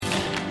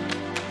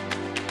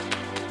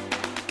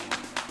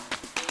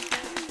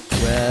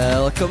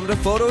Welcome to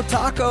Photo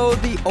Taco,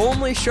 the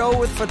only show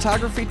with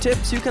photography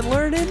tips you can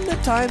learn in the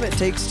time it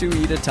takes to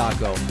eat a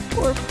taco,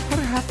 or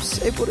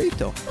perhaps a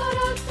burrito.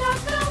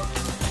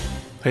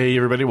 Hey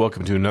everybody,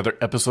 welcome to another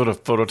episode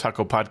of Photo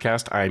Taco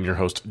Podcast. I am your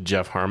host,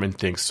 Jeff Harmon.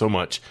 Thanks so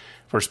much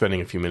for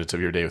spending a few minutes of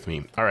your day with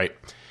me. All right,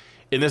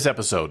 in this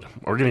episode,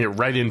 we're going to get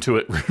right into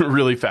it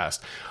really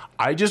fast.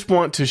 I just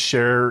want to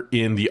share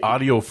in the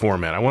audio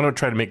format. I want to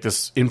try to make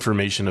this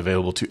information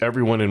available to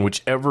everyone in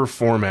whichever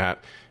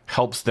format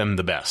helps them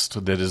the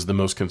best, that is the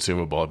most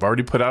consumable. I've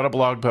already put out a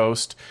blog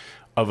post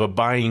of a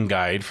buying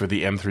guide for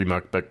the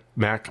M3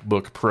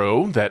 MacBook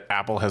Pro that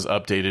Apple has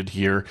updated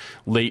here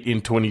late in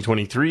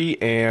 2023,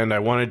 and I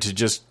wanted to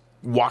just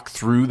walk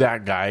through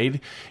that guide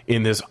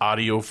in this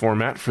audio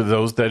format for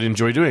those that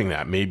enjoy doing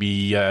that. Maybe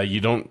you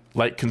don't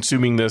like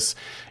consuming this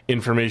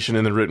information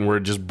in the written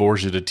word, just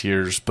bores you to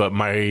tears, but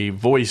my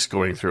voice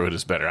going through it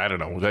is better. I don't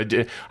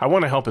know. I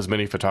want to help as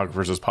many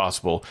photographers as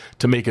possible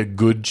to make a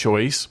good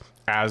choice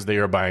as they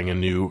are buying a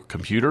new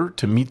computer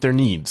to meet their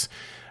needs.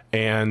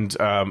 And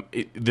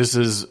this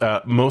is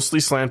mostly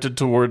slanted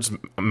towards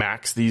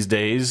Macs these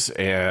days.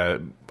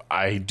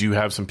 I do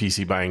have some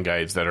PC buying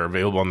guides that are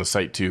available on the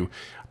site too.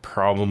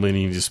 Probably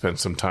need to spend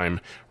some time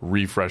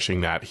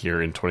refreshing that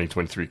here in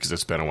 2023 because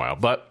it's been a while.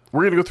 But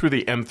we're going to go through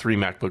the M3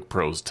 MacBook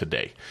Pros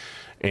today.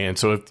 And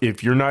so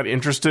if you're not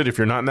interested, if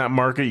you're not in that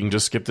market, you can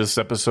just skip this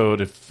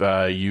episode. If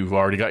you've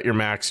already got your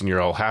Macs and you're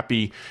all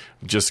happy,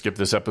 just skip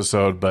this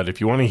episode. But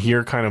if you want to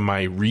hear kind of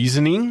my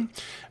reasoning,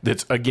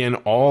 that's, again,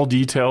 all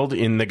detailed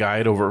in the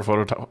guide over at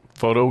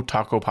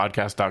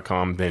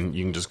phototacopodcast.com, then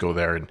you can just go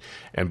there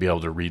and be able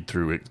to read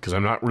through it. Because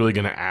I'm not really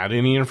going to add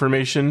any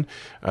information,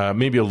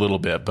 maybe a little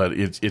bit, but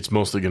it's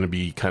mostly going to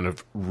be kind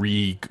of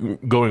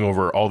going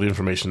over all the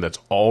information that's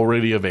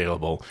already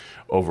available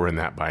over in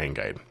that buying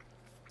guide.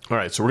 All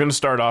right, so we're going to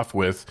start off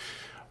with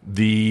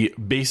the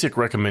basic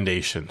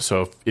recommendation.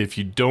 So if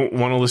you don't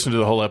want to listen to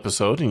the whole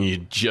episode and you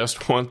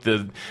just want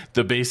the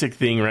basic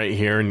thing right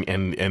here and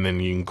then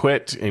you can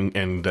quit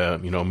and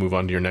move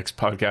on to your next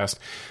podcast,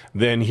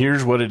 then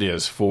here's what it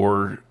is.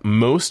 For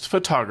most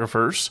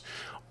photographers,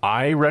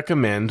 I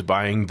recommend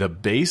buying the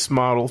base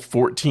model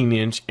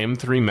 14-inch M3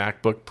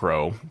 MacBook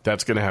Pro.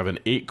 That's going to have an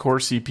 8-core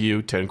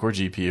CPU, 10-core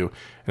GPU,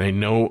 and I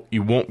know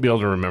you won't be able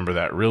to remember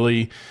that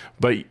really,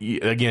 but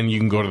again, you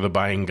can go to the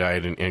buying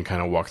guide and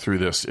kind of walk through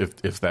this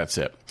if that's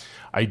it.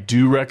 I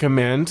do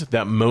recommend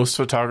that most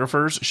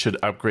photographers should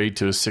upgrade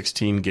to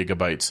 16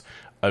 gigabytes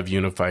of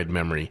unified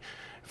memory.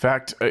 In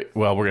fact,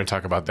 well, we're going to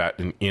talk about that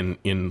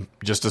in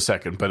just a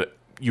second, but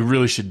you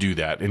really should do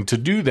that. And to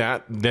do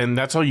that, then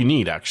that's all you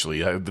need,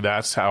 actually.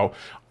 That's how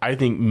I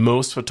think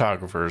most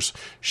photographers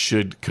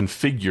should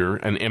configure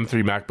an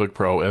M3 MacBook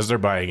Pro as they're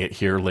buying it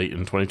here late in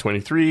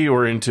 2023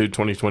 or into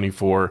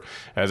 2024,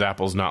 as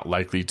Apple's not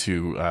likely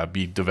to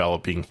be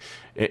developing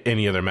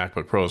any other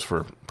MacBook Pros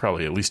for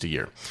probably at least a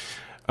year.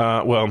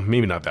 Well,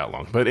 maybe not that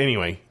long. But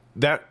anyway,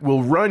 that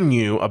will run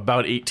you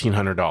about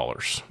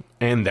 $1,800.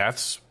 And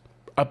that's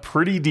a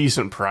pretty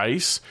decent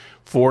price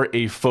for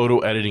a photo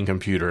editing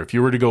computer. If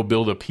you were to go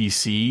build a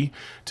PC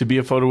to be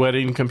a photo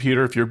editing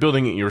computer, if you're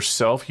building it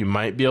yourself, you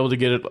might be able to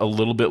get it a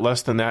little bit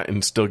less than that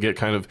and still get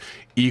kind of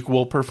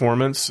equal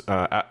performance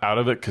out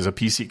of it, because a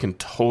PC can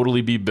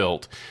totally be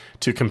built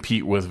to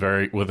compete with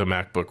a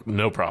MacBook,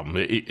 no problem.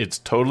 It's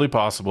totally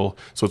possible.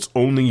 So it's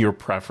only your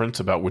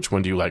preference about which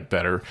one do you like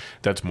better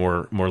that's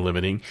more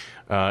limiting.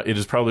 It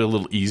is probably a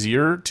little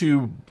easier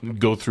to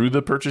go through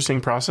the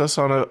purchasing process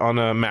on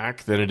a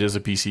Mac than it is a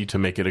PC to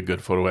make it a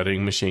good photo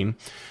editing machine.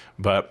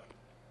 But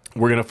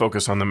we're going to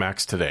focus on the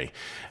Macs today.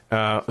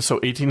 So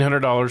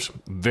 $1,800,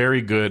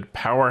 very good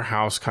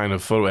powerhouse kind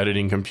of photo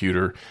editing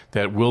computer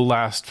that will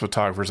last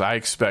photographers, I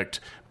expect,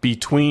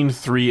 between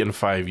 3 and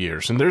 5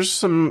 years. And there's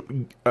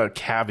some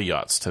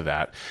caveats to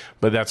that,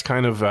 but that's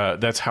kind of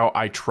that's how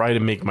I try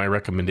to make my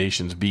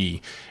recommendations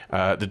be.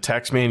 The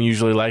tax man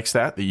usually likes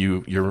that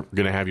you're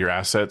going to have your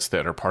assets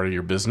that are part of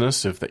your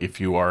business. If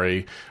you are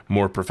a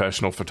more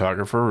professional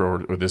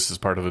photographer or this is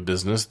part of a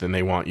business, then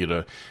they want you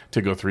to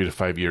go 3 to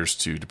 5 years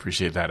to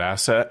depreciate that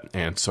asset.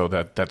 And so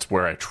that's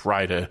where I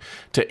try to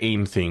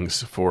aim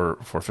things for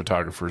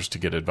photographers to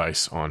get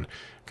advice on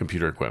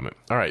computer equipment.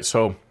 All right,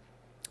 so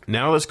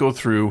now let's go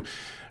through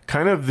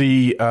kind of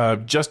the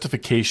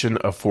justification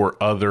for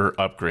other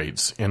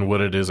upgrades and what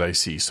it is I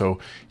see. So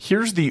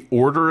here's the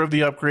order of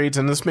the upgrades,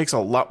 and this makes a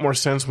lot more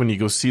sense when you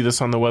go see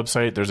this on the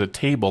website. There's a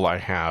table I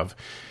have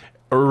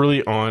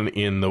early on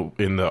in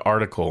the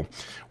article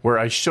where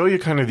I show you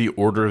kind of the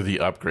order of the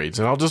upgrades,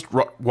 and I'll just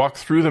walk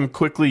through them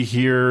quickly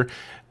here.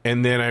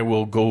 And then I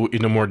will go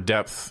into more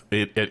depth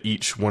at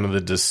each one of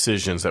the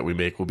decisions that we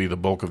make will be the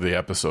bulk of the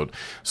episode.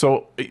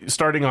 So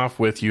starting off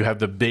with, you have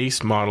the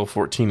base model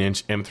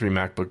 14-inch M3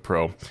 MacBook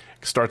Pro.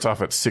 Starts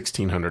off at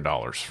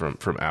 $1,600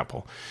 from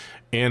Apple.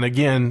 And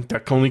again,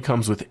 that only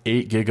comes with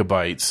 8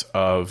 gigabytes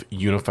of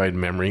unified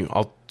memory.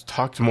 I'll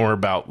talk more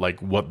about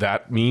like what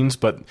that means,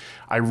 but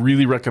I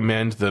really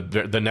recommend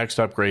the next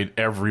upgrade.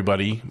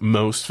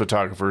 Most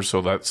photographers,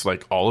 so that's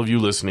like all of you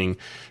listening,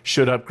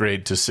 should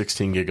upgrade to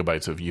 16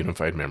 gigabytes of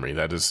unified memory.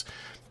 That is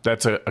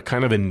that's a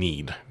kind of a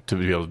need to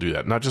be able to do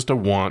that. Not just a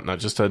want, not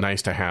just a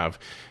nice to have.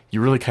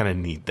 You really kind of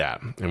need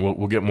that. And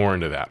we'll get more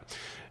into that.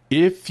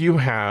 If you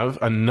have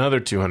another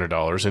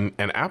 $200,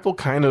 and Apple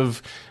kind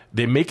of,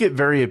 they make it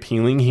very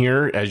appealing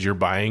here as you're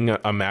buying a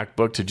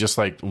MacBook to just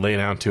like lay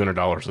down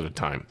 $200 at a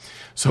time.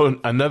 So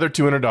another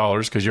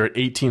 $200, because you're at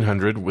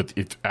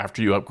 $1,800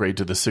 after you upgrade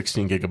to the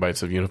 16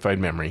 gigabytes of unified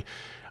memory.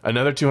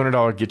 Another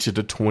 $200 gets you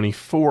to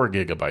 24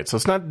 gigabytes. So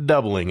it's not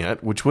doubling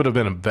it, which would have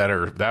been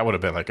that would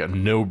have been like a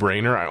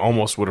no-brainer. I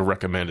almost would have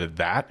recommended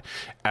that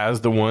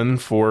as the one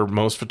for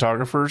most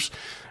photographers,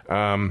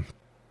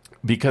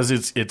 because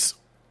it's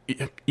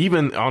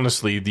even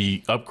honestly,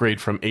 the upgrade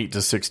from 8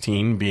 to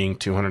 16 being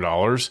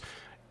 $200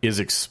 is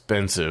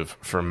expensive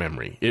for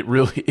memory.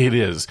 It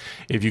is.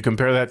 If you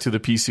compare that to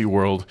the PC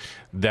world,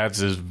 that's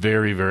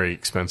very, very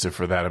expensive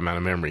for that amount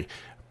of memory.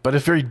 But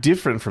it's very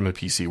different from the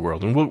PC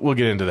world, and we'll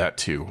get into that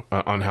too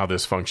on how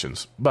this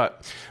functions.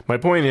 But my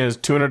point is,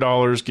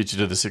 $200 gets you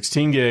to the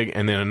 16 gig,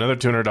 and then another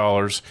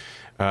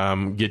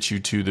 $200 gets you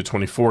to the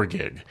 24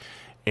 gig.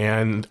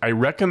 And I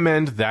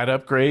recommend that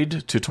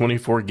upgrade to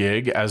 24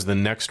 gig as the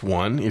next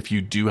one if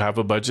you do have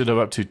a budget of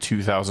up to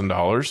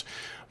 $2,000,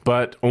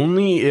 but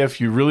only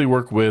if you really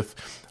work with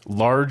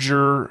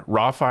larger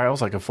RAW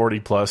files like a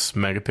 40 plus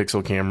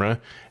megapixel camera,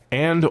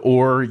 and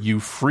or you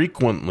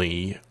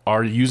frequently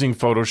are using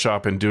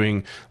Photoshop and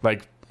doing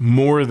like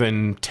more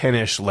than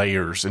 10-ish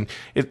layers. And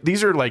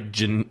these are like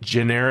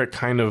generic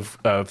kind of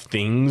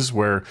things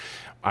where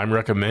I'm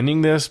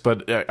recommending this,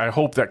 but I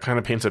hope that kind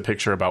of paints a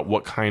picture about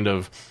what kind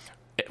of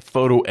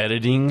photo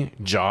editing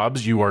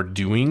jobs you are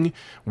doing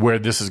where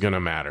this is going to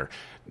matter.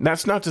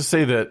 That's not to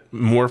say that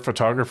more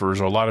photographers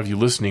or a lot of you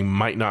listening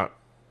might not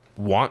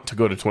want to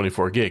go to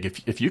 24 gig.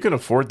 If you can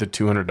afford the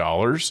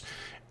 $200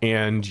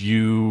 and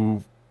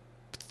you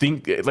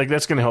think like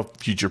that's going to help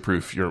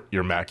future-proof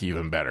your Mac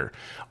even better.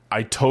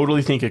 I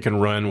totally think it can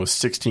run with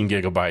 16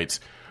 gigabytes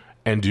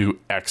and do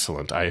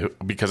excellent.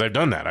 Because I've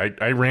done that.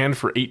 I ran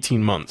for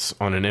 18 months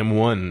on an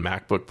M1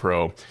 MacBook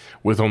Pro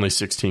with only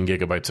 16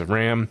 gigabytes of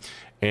RAM.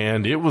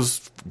 And it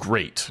was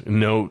great.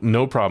 No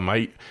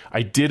problem.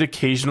 I did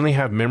occasionally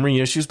have memory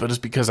issues, but it's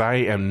because I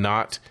am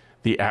not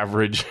the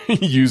average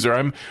user.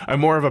 I'm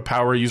more of a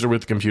power user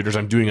with computers.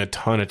 I'm doing a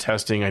ton of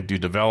testing. I do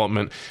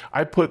development.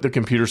 I put the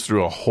computers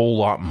through a whole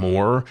lot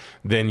more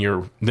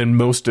than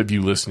most of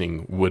you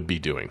listening would be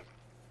doing.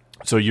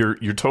 So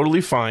you're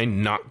totally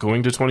fine not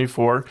going to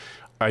 24.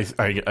 I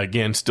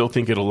again still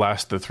think it'll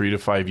last the 3 to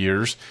 5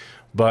 years.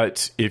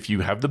 But if you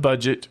have the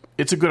budget,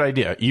 it's a good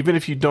idea. Even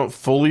if you don't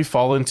fully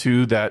fall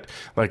into that,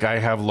 like I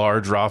have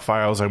large RAW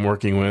files I'm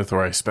working with,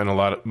 or I spend a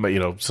lot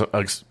of,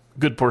 a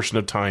good portion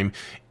of time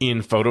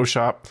in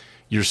Photoshop,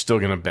 you're still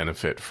going to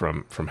benefit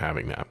from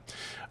having that.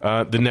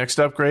 The next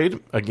upgrade,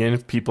 again,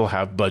 if people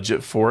have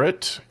budget for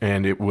it,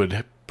 and it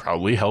would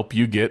probably help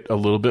you get a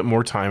little bit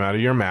more time out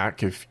of your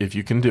Mac if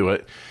you can do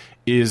it,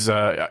 is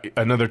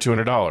another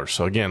 $200.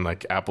 So again,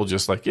 like Apple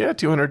just like, yeah,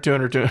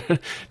 200,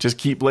 just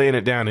keep laying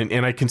it down.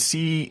 And I can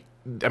see,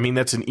 I mean,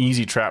 that's an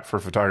easy trap for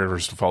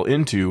photographers to fall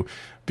into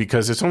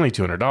because it's only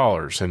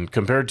 $200. And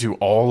compared to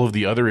all of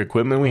the other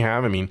equipment we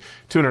have, I mean,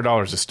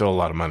 $200 is still a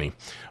lot of money.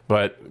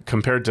 But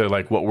compared to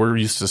like what we're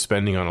used to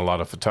spending on a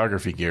lot of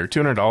photography gear,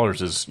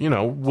 $200 is,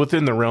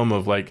 within the realm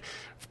of like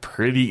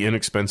pretty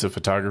inexpensive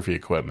photography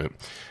equipment.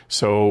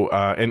 So,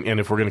 and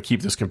if we're going to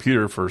keep this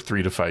computer for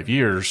 3 to 5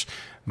 years,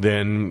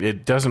 then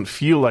it doesn't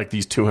feel like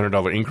these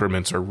 $200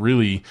 increments are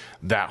really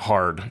that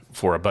hard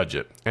for a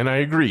budget. And I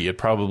agree, it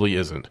probably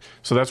isn't.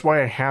 So that's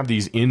why I have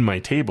these in my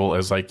table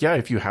as like, yeah,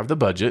 if you have the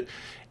budget,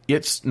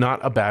 it's not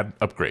a bad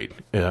upgrade.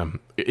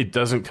 It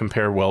doesn't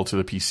compare well to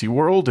the PC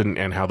world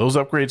and how those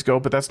upgrades go,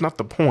 but that's not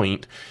the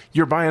point.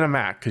 You're buying a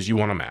Mac because you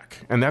want a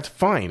Mac, and that's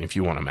fine if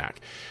you want a Mac.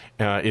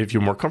 If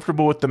you're more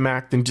comfortable with the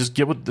Mac, then just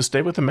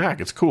stay with the Mac.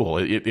 It's cool.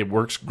 It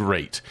works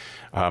great.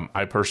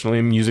 I personally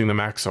am using the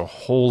Macs a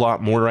whole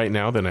lot more right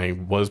now than I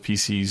was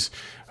PCs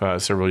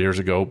several years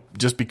ago,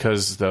 just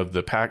because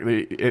the pack.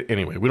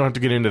 Anyway, we don't have to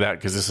get into that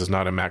because this is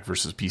not a Mac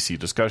versus PC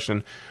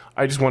discussion.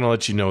 I just want to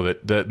let you know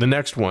that the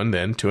next one,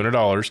 then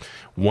 $200,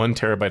 1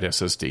 terabyte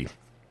SSD.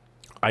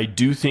 I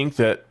do think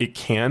that it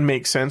can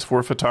make sense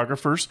for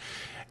photographers.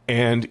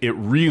 And it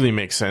really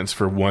makes sense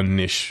for one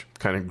niche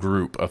kind of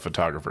group of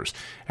photographers.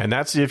 And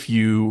that's if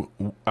you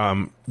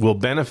will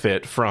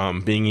benefit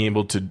from being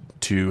able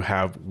to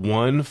have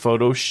one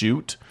photo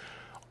shoot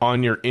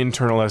on your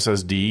internal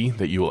SSD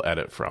that you will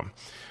edit from.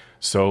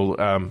 So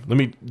let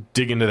me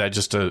dig into that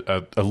just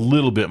a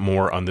little bit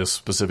more on this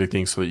specific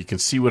thing so that you can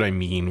see what I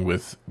mean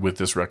with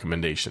this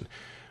recommendation.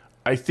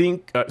 I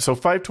think, so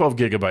 512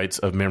 gigabytes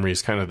of memory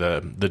is kind of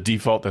the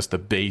default. That's the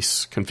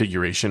base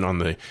configuration on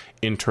the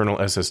internal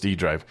SSD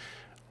drive.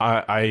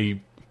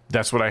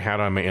 That's what I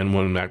had on my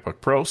M1 MacBook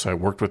Pro, so I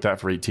worked with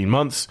that for 18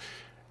 months.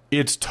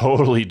 It's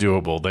totally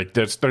doable. Like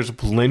there's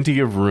plenty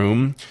of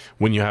room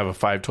when you have a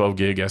 512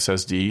 gig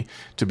SSD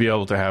to be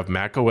able to have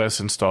Mac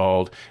OS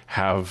installed,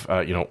 have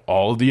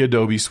all of the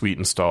Adobe suite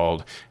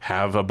installed,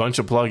 have a bunch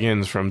of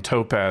plugins from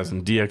Topaz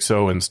and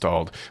DxO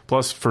installed.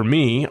 Plus, for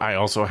me, I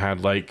also had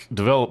like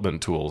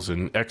development tools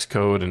and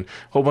Xcode and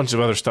a whole bunch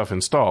of other stuff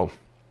installed,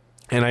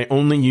 and I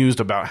only used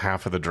about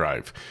half of the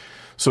drive.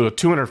 So a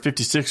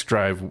 256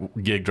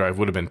 gig drive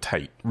would have been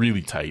tight,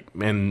 really tight,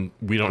 and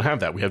we don't have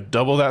that. We have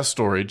double that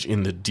storage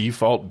in the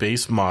default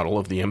base model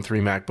of the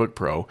M3 MacBook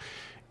Pro,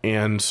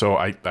 and so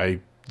I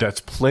that's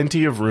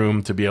plenty of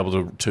room to be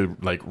able to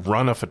like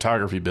run a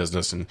photography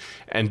business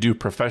and do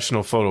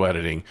professional photo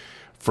editing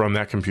from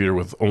that computer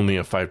with only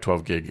a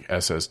 512 gig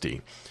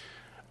SSD.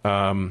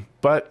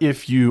 But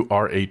if you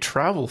are a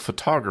travel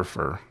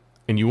photographer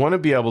and you want to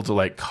be able to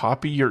like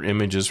copy your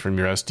images from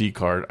your SD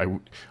card,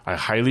 I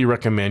highly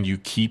recommend you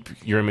keep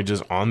your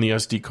images on the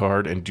SD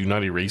card and do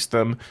not erase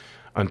them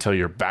until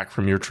you're back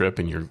from your trip.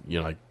 And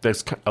you're like,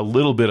 that's a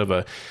little bit of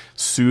a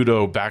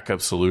pseudo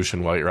backup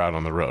solution while you're out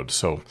on the road.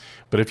 So,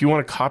 but if you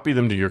want to copy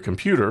them to your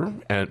computer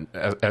and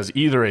as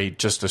either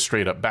just a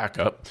straight up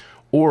backup,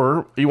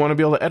 or you want to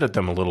be able to edit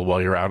them a little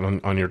while you're out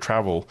on your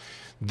travel,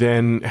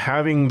 then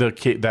having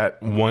that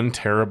 1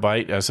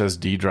 terabyte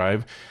SSD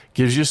drive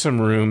gives you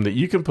some room that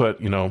you can put,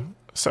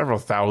 several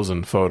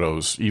thousand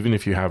photos. Even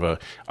if you have a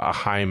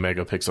high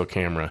megapixel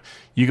camera,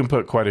 you can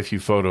put quite a few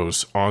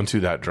photos onto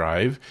that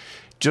drive.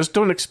 Just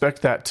don't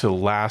expect that to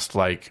last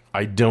like,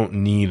 I don't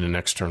need an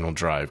external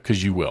drive,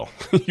 because you will.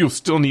 You'll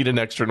still need an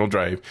external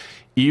drive.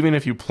 Even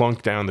if you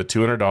plunk down the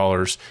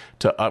 $200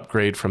 to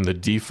upgrade from the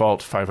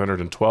default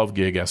 512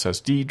 gig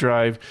SSD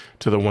drive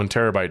to the 1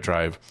 terabyte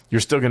drive,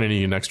 you're still going to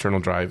need an external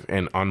drive.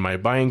 And on my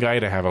buying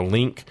guide, I have a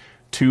link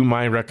to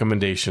my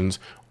recommendations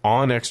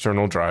on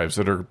external drives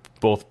that are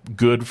both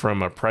good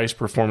from a price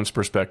performance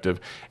perspective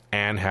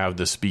and have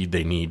the speed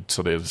they need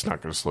so that it's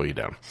not going to slow you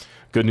down.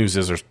 Good news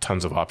is there's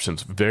tons of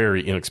options,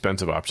 very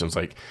inexpensive options.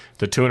 Like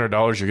the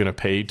 $200 you're going to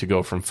pay to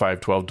go from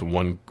 512 to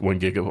 1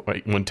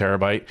 gigabyte, 1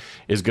 terabyte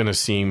is going to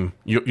seem,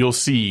 you'll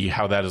see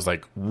how that is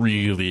like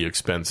really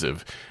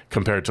expensive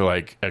compared to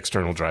like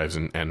external drives.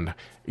 And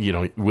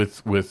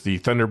with the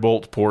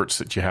Thunderbolt ports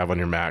that you have on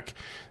your Mac,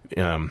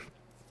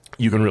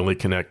 you can really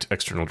connect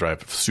external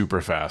drive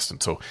super fast.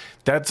 And so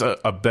that's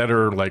a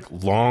better like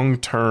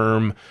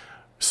long-term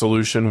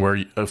solution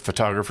where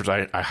photographers,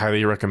 I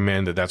highly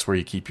recommend that's where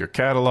you keep your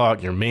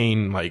catalog, your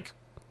main like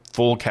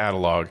full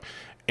catalog,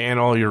 and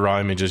all your raw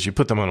images. You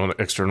put them on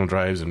external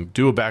drives and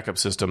do a backup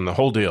system, the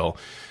whole deal,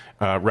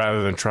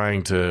 rather than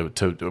trying to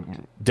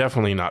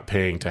definitely not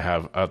paying to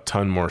have a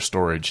ton more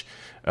storage,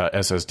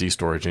 SSD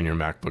storage in your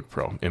MacBook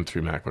Pro,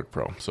 M3 MacBook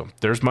Pro. So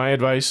there's my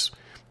advice.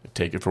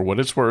 Take it for what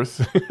it's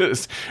worth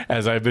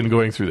as I've been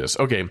going through this.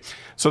 Okay,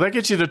 so that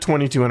gets you to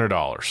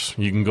 $2,200.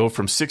 You can go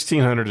from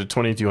 $1,600 to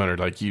 $2,200,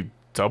 like you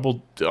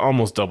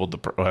almost doubled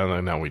the.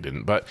 Well, no, we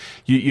didn't, but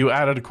you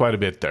added quite a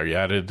bit there. You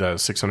added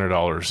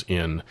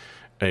 $600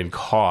 in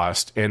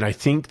cost, and I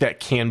think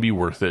that can be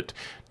worth it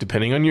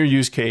depending on your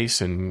use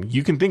case. And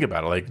you can think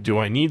about it, like, do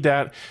I need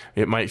that?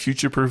 It might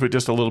future-proof it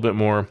just a little bit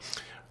more.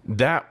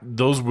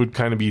 Those would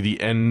kind of be the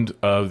end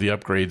of the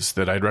upgrades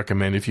that I'd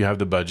recommend if you have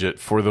the budget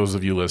for those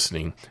of you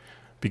listening,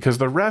 because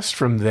the rest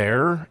from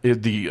there,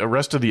 the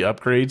rest of the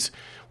upgrades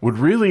would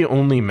really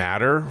only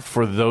matter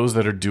for those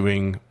that are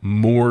doing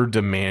more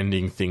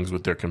demanding things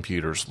with their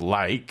computers,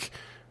 like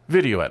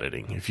video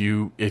editing. If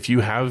you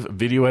have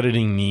video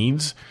editing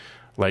needs,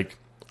 like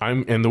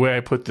and the way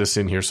I put this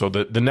in here, so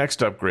the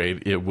next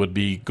upgrade, it would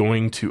be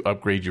going to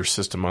upgrade your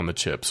system on the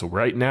chip. So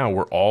right now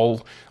we're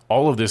all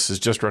of this is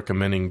just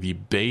recommending the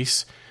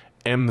base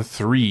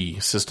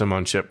M3 system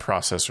on chip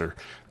processor,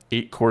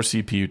 8-core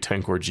CPU,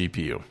 10-core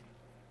GPU.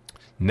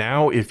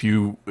 Now,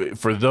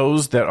 for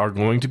those that are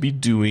going to be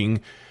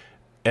doing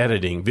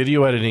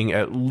video editing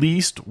at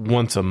least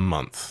once a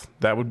month,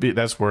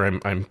 that's where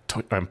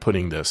I'm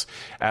putting this,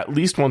 at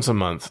least once a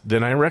month,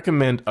 then I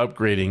recommend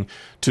upgrading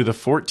to the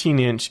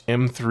 14-inch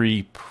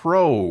M3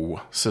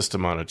 Pro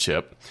system on a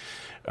chip,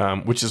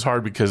 which is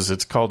hard because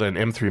it's called an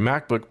M3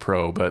 MacBook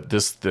Pro, but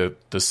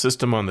the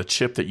system on the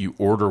chip that you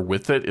order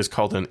with it is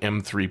called an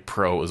M3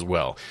 Pro as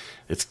well.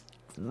 It's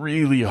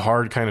really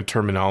hard kind of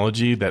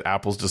terminology that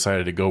Apple's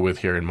decided to go with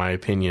here, in my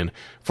opinion,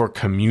 for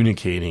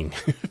communicating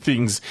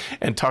things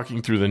and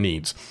talking through the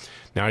needs.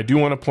 Now, I do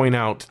want to point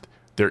out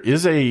there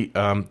is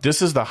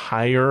this is the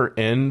higher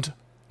end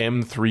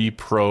M3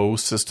 Pro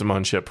system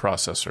on chip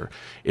processor.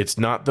 It's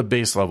not the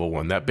base level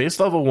one. That base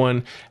level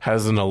one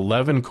has an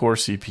 11-core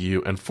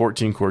CPU and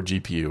 14-core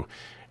GPU.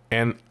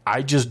 And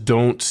I just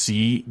don't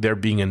see there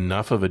being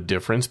enough of a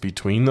difference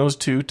between those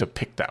two to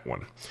pick that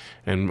one.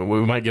 And we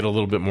might get a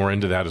little bit more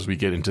into that as we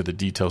get into the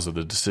details of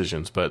the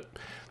decisions. But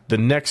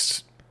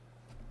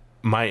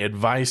my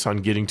advice on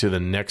getting to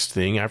the next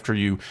thing if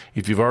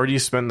you've already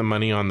spent the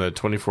money on the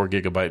 24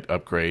 gigabyte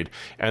upgrade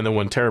and the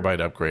 1 terabyte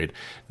upgrade,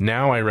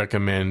 now I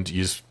recommend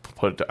you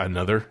put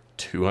another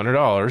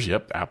 $200.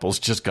 Yep, Apple's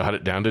just got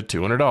it down to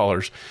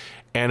 $200.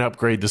 and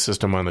upgrade the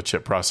system on the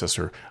chip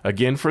processor.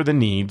 Again, for the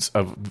needs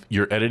of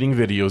your editing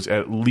videos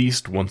at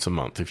least once a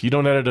month. If you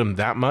don't edit them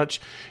that much,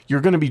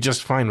 you're going to be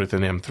just fine with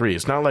an M3.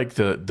 It's not like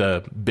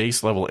the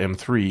base level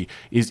M3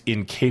 is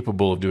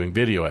incapable of doing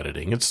video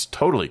editing. It's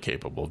totally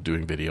capable of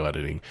doing video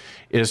editing.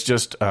 It's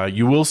just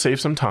you will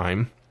save some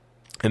time.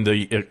 And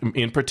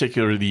in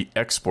particular, the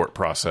export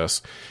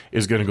process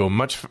is going to go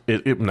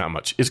not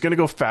much. It's going to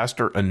go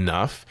faster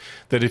enough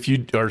that if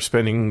you are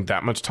spending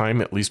that much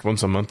time, at least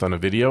once a month on a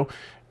video,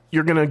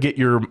 you're going to get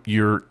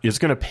it's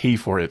going to pay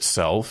for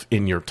itself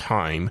in your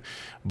time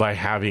by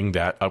having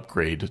that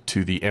upgrade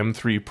to the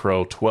M3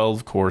 Pro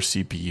 12-core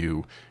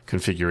CPU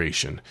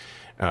configuration.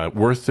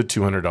 Worth the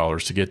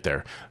 $200 to get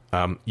there.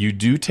 You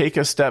do take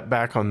a step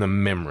back on the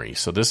memory.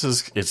 So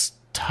it's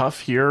tough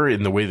here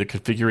in the way the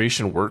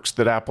configuration works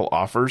that Apple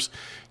offers.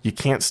 You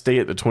can't stay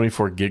at the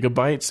 24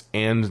 gigabytes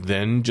and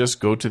then just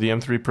go to the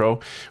M3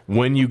 Pro.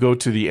 When you go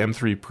to the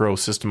M3 Pro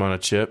system on a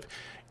chip,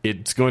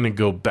 it's going to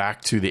go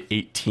back to the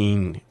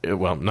 18,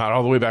 well, not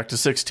all the way back to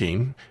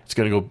 16. It's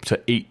going to go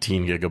to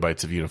 18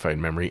 gigabytes of unified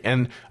memory.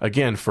 And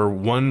again, for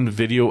one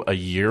video a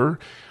year,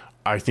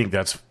 I think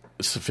that's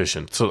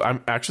sufficient. So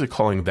I'm actually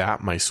calling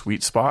that my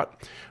sweet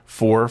spot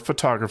for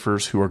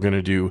photographers who are going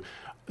to do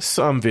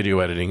some video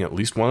editing, at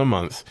least one a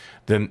month.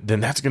 Then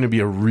that's going to be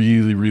a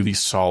really, really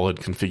solid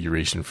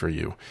configuration for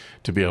you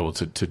to be able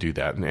to do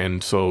that.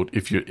 And so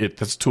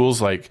that's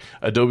tools like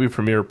Adobe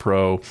Premiere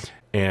Pro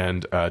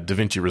and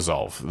DaVinci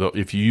Resolve.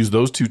 If you use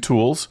those two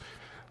tools,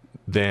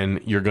 then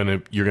you're gonna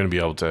be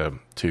able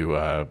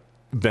to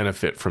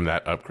benefit from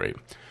that upgrade.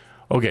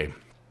 Okay.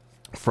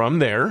 From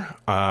there,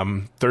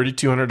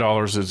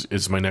 $3,200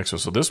 is my next one.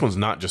 So this one's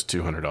not just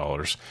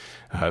 $200.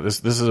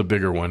 This is a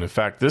bigger one. In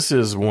fact, this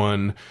is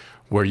one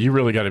where you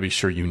really got to be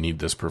sure you need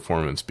this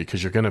performance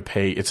because you're going to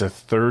pay. It's a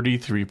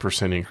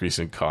 33% increase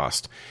in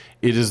cost.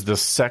 It is the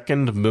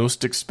second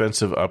most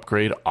expensive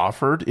upgrade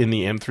offered in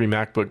the M3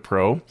 MacBook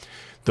Pro.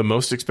 The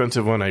most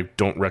expensive one I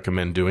don't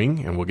recommend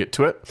doing, and we'll get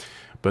to it.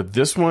 But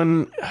this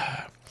one,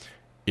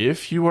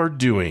 if you are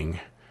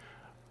doing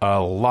a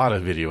lot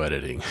of video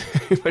editing,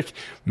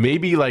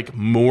 maybe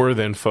more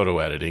than photo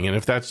editing. And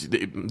if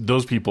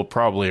those people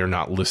probably are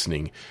not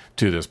listening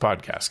to this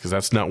podcast because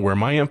that's not where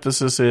my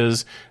emphasis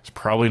is. It's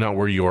probably not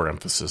where your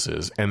emphasis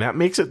is. And that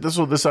makes it,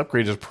 this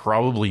upgrade is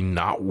probably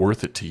not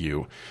worth it to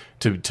you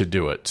to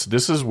do it. So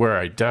this is where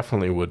I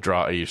definitely would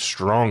draw a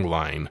strong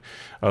line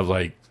of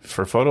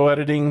for photo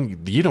editing,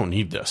 you don't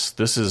need this.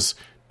 This is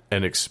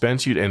an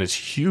expense and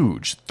it's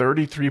huge.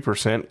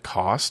 33%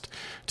 cost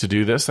to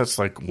do this. That's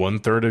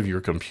 1/3 of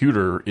your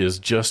computer is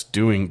just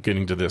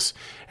getting to this.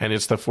 And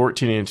it's the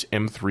 14-inch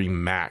M3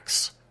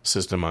 Max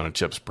system on a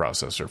chips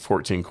processor,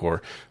 14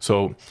 core.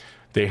 So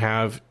they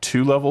have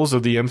two levels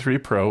of the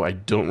M3 Pro. I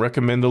don't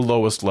recommend the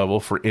lowest level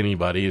for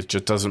anybody. It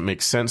just doesn't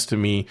make sense to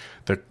me.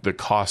 The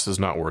cost is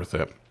not worth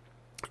it.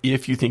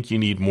 If you think you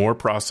need more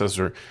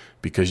processor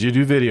because you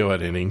do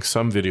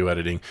some video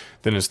editing,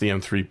 then it's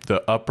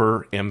the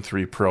upper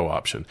M3 Pro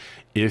option.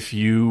 If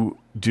you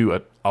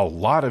do a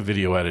lot of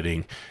video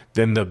editing,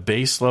 then the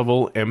base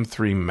level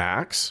M3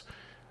 Max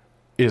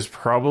is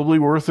probably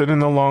worth it in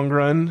the long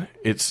run.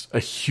 It's a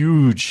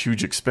huge,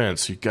 huge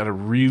expense. You've got to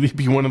really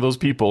be one of those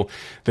people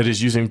that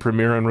is using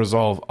Premiere and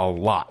Resolve a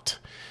lot.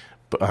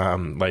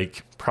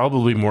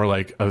 Probably more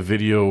like a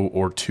video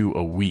or two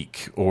a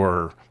week,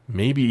 or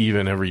maybe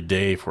even every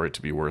day for it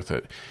to be worth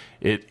it.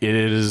 It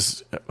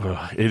is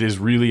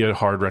really a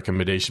hard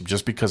recommendation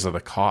just because of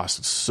the cost.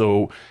 It's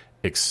so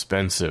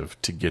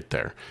expensive to get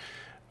there.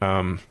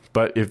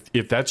 But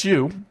if that's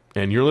you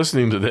and you're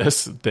listening to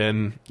this,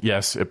 then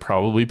yes, it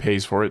probably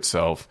pays for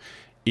itself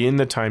in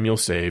the time you'll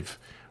save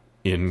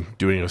in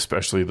doing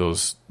especially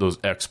those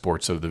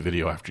exports of the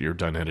video after you're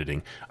done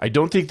editing. I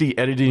don't think the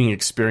editing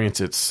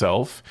experience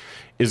itself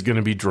is going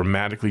to be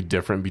dramatically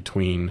different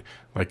between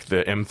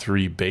the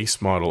M3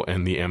 base model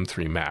and the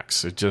M3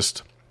 Max. It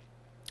just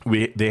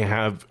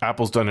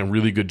Apple's done a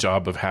really good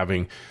job of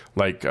having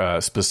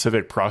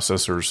specific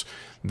processors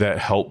that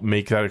help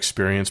make that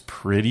experience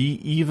pretty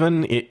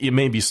even. It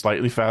may be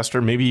slightly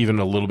faster, maybe even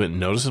a little bit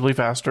noticeably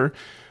faster,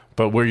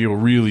 but where you'll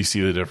really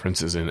see the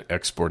difference is in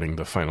exporting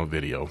the final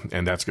video,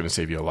 and that's going to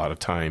save you a lot of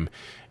time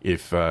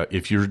if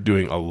you're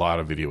doing a lot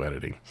of video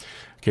editing.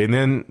 Okay, and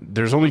then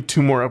there's only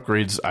two more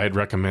upgrades I'd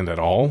recommend at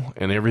all,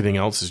 and everything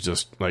else is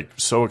just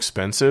so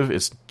expensive,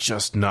 it's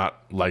just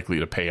not likely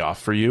to pay off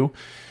for you.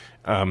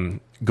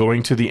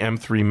 Going to the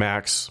M3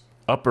 Max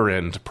upper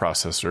end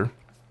processor,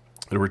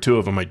 there were two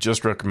of them I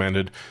just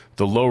recommended.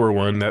 The lower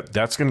one,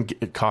 that's going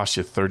to cost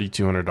you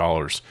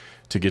 $3,200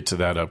 to get to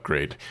that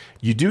upgrade.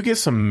 You do get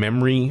some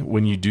memory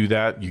when you do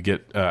that. You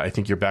get, I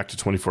think you're back to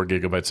 24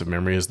 gigabytes of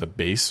memory as the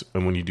base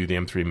and when you do the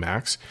M3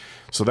 Max.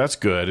 So that's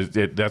good.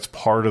 That's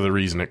part of the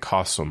reason it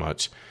costs so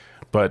much.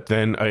 But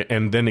then,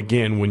 and then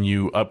again, when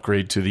you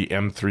upgrade to the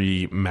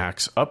M3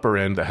 Max upper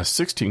end that has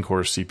 16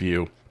 core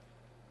CPU,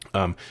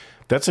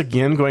 that's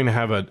again going to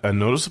have a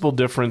noticeable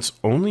difference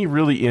only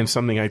really in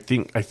something I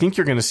think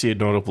you're going to see a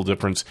notable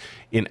difference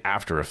in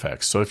After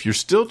Effects. So if you're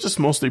still just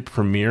mostly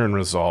Premiere and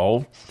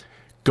Resolve,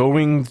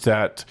 going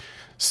that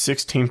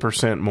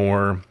 16%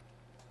 more,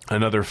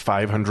 another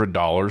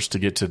 $500 to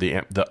get to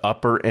the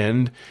upper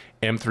end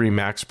M3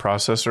 Max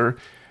processor,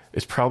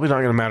 it's probably not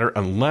going to matter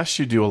unless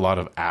you do a lot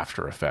of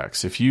After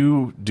Effects. If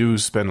you do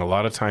spend a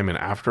lot of time in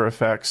After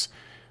Effects,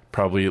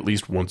 probably at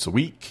least once a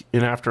week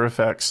in After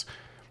Effects,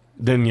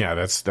 then yeah,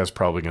 that's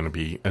probably going to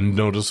be a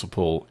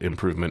noticeable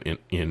improvement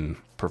in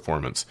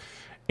performance.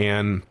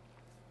 And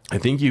I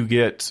think you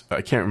get,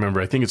 I can't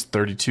remember, I think it's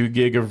 32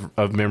 gig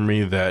of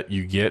memory that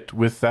you get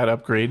with that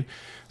upgrade,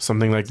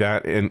 something like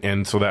that,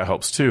 and so that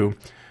helps too.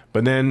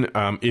 But then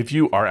if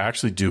you are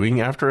actually doing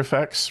After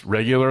Effects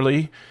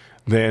regularly,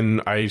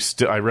 then I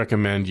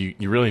recommend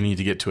you really need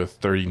to get to a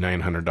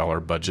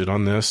 $3,900 budget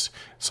on this.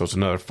 So it's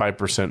another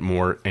 5%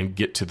 more and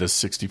get to the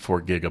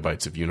 64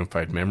 gigabytes of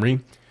unified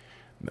memory.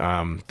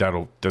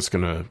 That's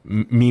going to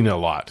mean a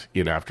lot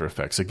in After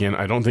Effects. Again,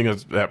 I don't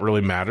think that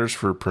really matters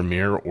for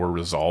Premiere or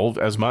Resolve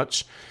as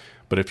much,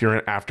 but if you're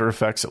in After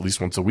Effects at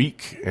least once a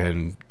week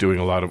and doing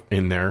a lot of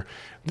in there,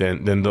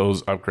 then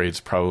those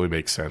upgrades probably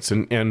make sense.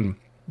 And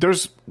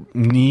there's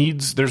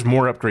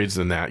more upgrades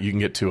than that. You can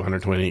get to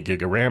 128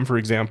 gig of RAM, for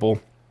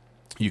example.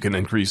 You can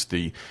increase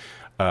the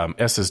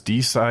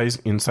SSD size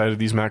inside of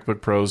these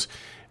MacBook Pros,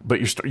 but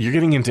you're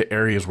getting into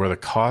areas where the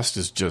cost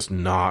is just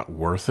not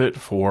worth it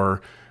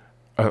for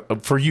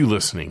you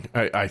listening.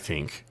 I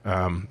think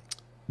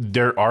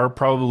there are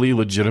probably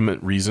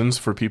legitimate reasons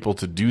for people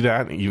to do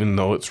that, even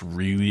though it's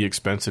really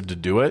expensive to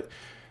do it.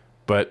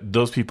 But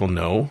those people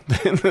know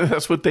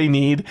that's what they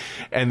need,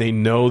 and they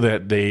know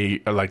that they're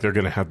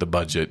going to have the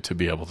budget to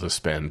be able to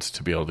spend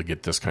to be able to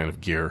get this kind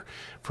of gear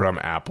from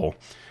Apple.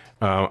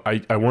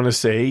 I want to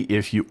say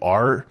if you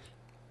are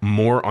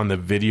more on the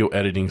video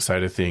editing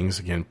side of things,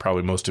 again,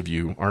 probably most of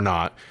you are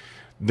not,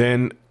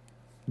 then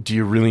do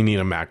you really need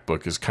a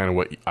MacBook is kind of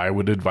what I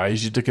would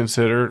advise you to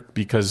consider,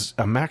 because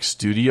a Mac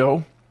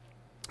Studio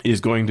is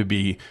going to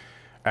be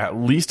at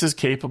least as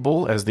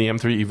capable as the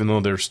M3, even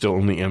though there's still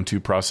only M2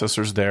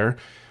 processors there,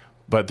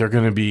 but they're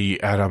going to be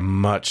at a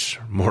much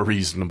more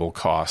reasonable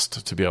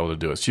cost to be able to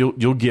do it. So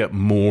you'll get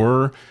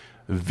more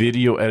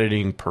video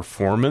editing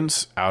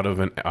performance out of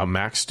a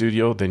Mac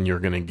Studio than you're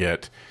going to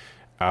get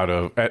at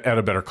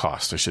a better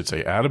cost, I should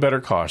say. At a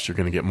better cost, you're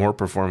going to get more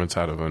performance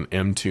out of an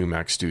M2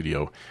 Mac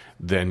Studio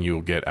than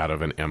you'll get out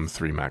of an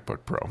M3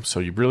 MacBook Pro.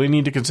 So you really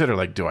need to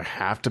consider, do I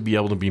have to be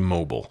able to be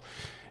mobile?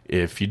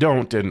 If you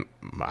don't, and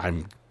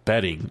I'm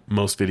betting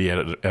most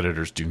video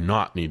editors do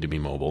not need to be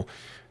mobile,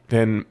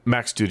 then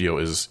Mac Studio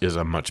is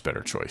a much better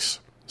choice.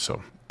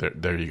 So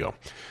there you go.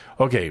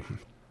 Okay,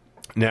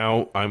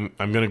 now I'm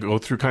going to go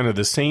through kind of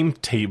the same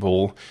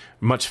table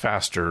much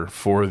faster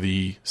for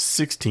the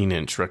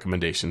 16-inch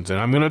recommendations, and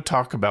I'm going to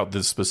talk about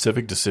the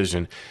specific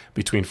decision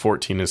between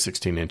 14 and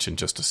 16-inch in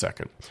just a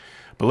second.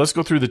 But let's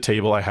go through the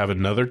table. I have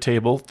another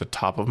table at the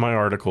top of my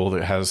article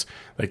that has,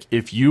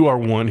 if you are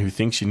one who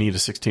thinks you need a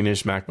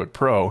 16-inch MacBook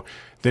Pro,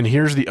 then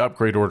here's the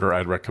upgrade order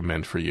I'd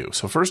recommend for you.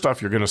 So first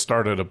off, you're going to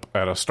start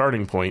at a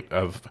starting point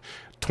of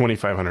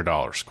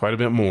 $2,500, quite a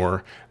bit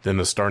more than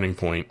the starting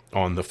point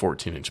on the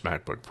 14-inch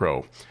MacBook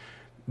Pro.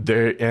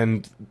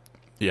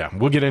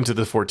 We'll get into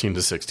the 14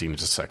 to 16 in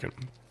just a second.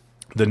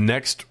 The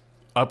next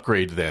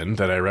upgrade then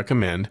that I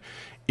recommend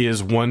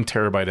is 1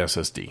 terabyte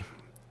SSD.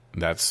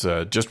 That's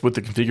just with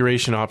the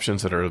configuration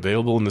options that are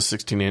available in the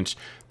 16-inch.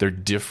 They're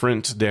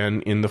different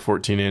than in the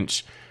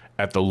 14-inch.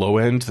 At the low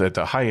end, at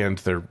the high end,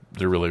 they're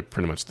really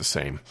pretty much the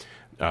same.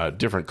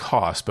 Different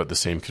cost, but the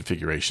same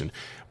configuration.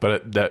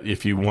 But that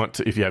if you have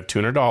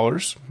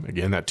 $200,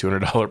 again, that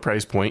 $200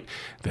 price point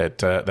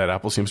that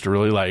Apple seems to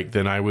really like,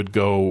 then I would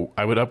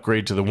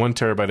upgrade to the 1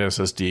 terabyte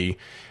SSD,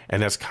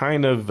 and that's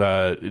kind of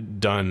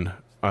done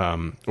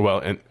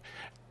upgrade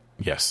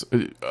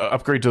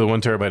to the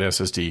 1 terabyte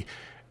SSD.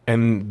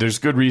 And there's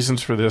good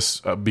reasons for this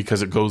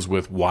because it goes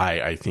with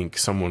why I think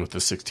someone with a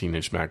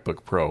 16-inch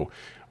MacBook Pro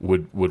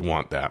would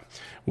want that.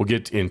 We'll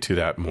get into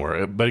that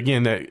more. But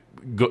again,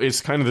 it's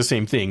kind of the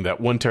same thing.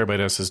 That 1 terabyte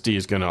SSD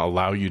is going to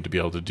allow you to be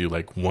able to do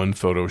one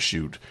photo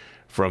shoot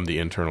from the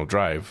internal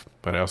drive.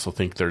 But I also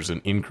think there's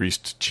an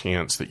increased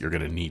chance that you're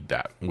going to need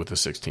that with a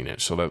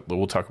 16-inch. So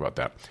we'll talk about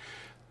that.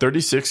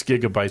 36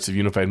 gigabytes of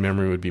unified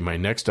memory would be my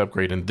next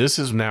upgrade. And this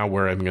is now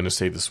where I'm going to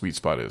say the sweet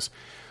spot is.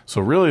 So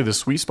really the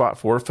sweet spot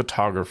for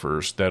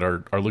photographers that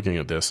are looking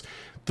at this,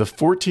 the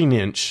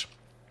 14-inch,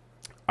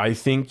 I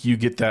think you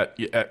get that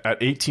at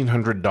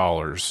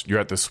 $1,800. You're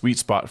at the sweet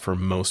spot for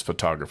most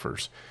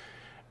photographers.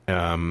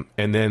 And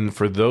then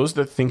for those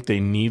that think they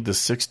need the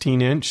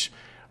 16-inch,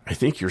 I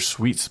think your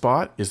sweet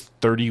spot is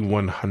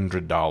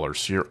 $3,100.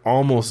 So you're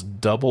almost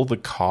double the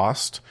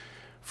cost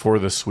for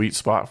the sweet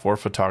spot for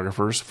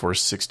photographers for a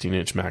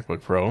 16-inch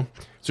MacBook Pro.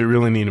 So you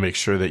really need to make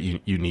sure that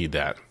you need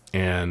that.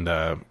 And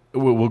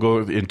we'll go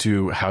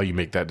into how you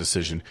make that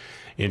decision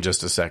in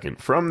just a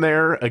second. From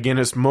there, again,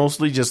 it's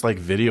mostly just like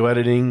video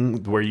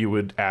editing where you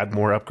would add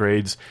more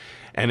upgrades.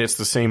 And it's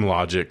the same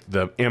logic.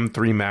 The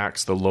M3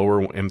 Max, the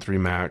lower M3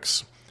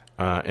 Max,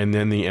 and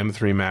then the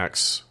M3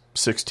 Max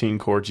 16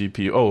 core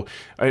GPU.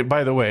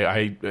 By the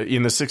way,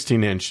 in the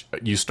 16 inch,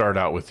 you start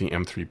out with the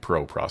M3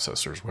 Pro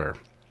processors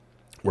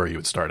where you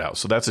would start out.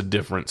 So that's a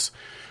difference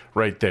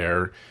right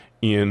there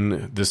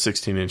in the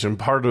 16 inch. And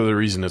part of the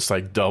reason it's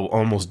like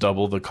almost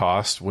double the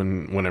cost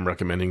when I'm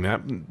recommending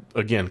that.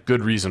 Again,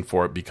 good reason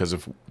for it because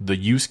of the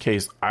use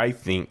case I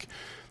think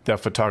that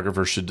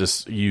photographers should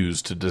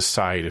use to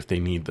decide if they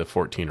need the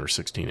 14 or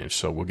 16 inch.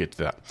 So we'll get to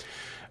that.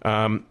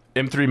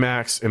 M3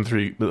 Max,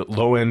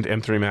 low end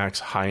M3 Max,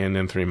 high end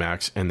M3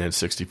 Max, and then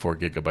 64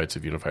 gigabytes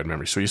of unified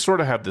memory. So you sort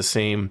of have the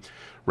same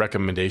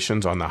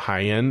recommendations on the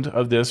high end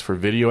of this for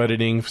video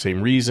editing,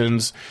 same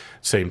reasons,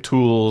 same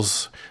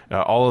tools.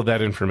 All of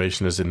that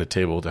information is in the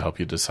table to help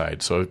you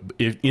decide. So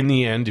in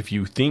the end, if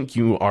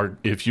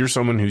you're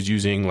someone who's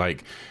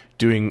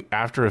doing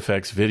After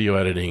Effects video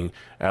editing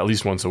at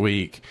least once a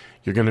week,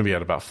 you're going to be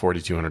at about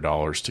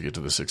 $4,200 to get to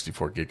the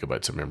 64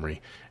 gigabytes of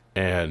memory.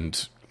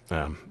 And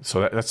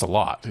so that's a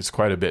lot. It's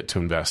quite a bit to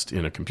invest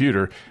in a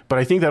computer, but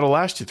I think that'll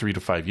last you 3 to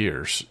 5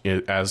 years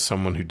as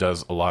someone who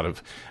does a lot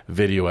of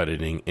video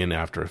editing in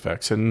After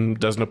Effects, and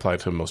doesn't apply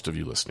to most of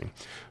you listening.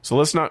 So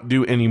let's not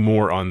do any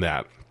more on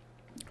that.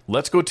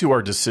 Let's go to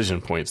our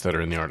decision points that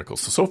are in the article.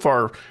 So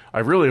far,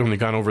 I've really only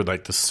gone over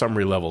the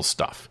summary level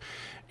stuff.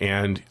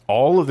 And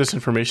all of this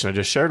information I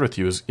just shared with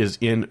you is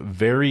in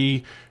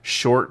very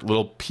short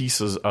little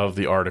pieces of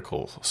the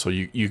article. So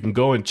you can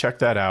go and check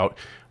that out.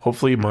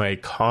 Hopefully my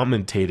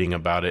commentating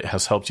about it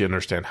has helped you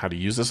understand how to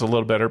use this a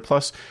little better.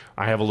 Plus,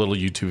 I have a little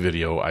YouTube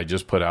video I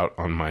just put out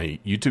on my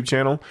YouTube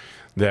channel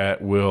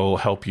that will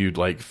help you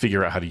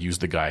figure out how to use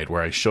the guide,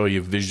 where I show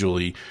you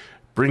visually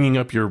bringing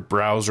up your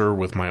browser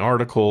with my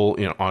article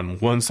on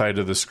one side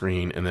of the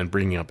screen, and then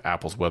bringing up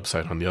Apple's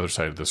website on the other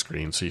side of the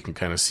screen, so you can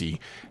kind of see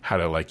how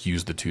to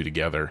use the two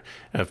together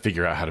and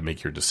figure out how to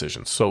make your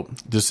decisions. So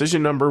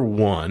decision number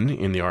 1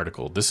 in the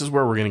article, this is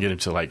where we're going to get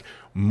into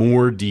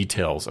more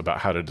details about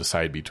how to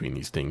decide between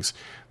these things.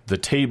 The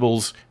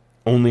tables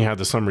only have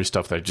the summary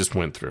stuff that I just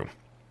went through,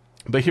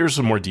 but here's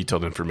some more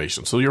detailed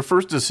information. So your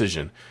first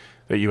decision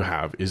that you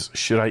have is,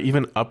 should I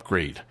even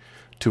upgrade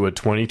to a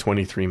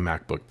 2023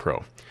 MacBook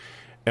Pro?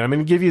 And I'm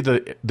going to give you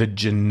the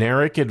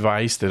generic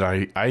advice that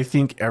I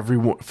think every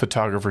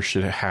photographer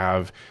should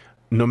have,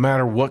 no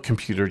matter what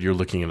computer you're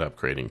looking at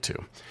upgrading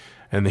to.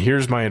 And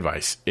here's my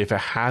advice. If it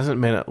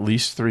hasn't been at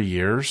least 3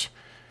 years,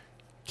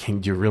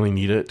 can you really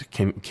need it?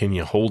 Can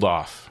you hold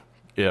off?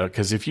 Yeah,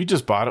 because if you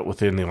just bought it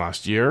within the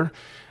last year,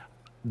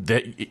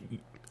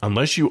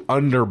 unless you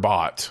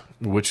underbought,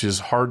 which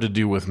is hard to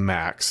do with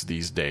Macs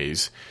these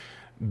days,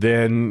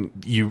 then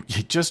you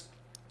just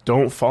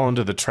don't fall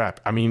into the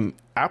trap. I mean,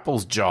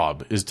 Apple's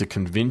job is to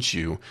convince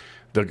you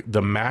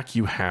the Mac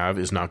you have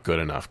is not good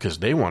enough, because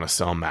they want to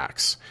sell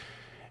Macs.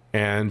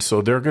 And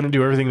so they're going to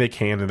do everything they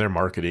can in their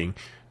marketing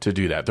to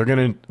do that. They're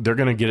going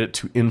to get it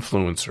to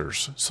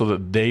influencers so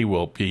that they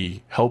will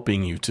be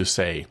helping you to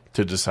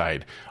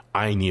decide,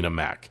 I need a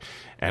Mac.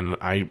 And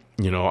I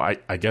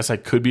guess I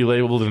could be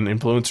labeled an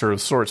influencer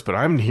of sorts, but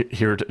I'm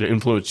here to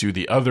influence you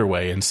the other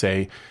way and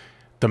say,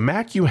 the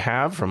Mac you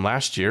have from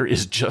last year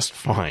is just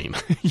fine.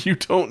 You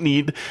don't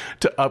need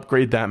to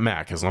upgrade that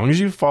Mac. As long as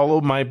you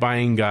follow my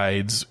buying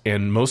guides,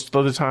 and most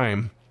of the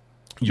time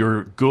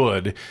you're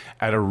good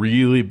at a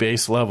really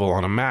base level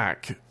on a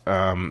Mac,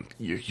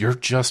 you're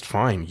just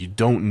fine. You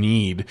don't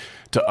need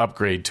to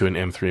upgrade to an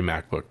M3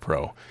 MacBook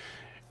Pro.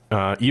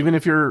 Even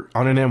if you're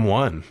on an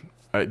M1,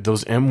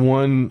 those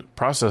M1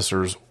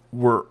 processors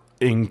were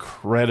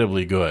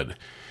incredibly good.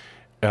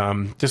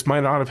 This might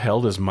not have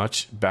held as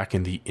much back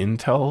in the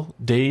Intel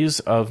days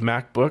of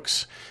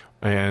MacBooks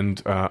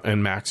and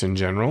Macs in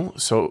general.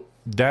 So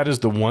that is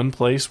the one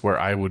place where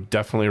I would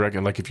definitely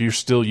recommend, if you're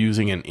still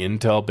using an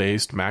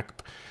Intel-based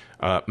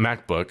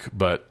MacBook,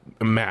 but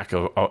Mac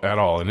at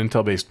all, an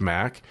Intel-based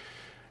Mac,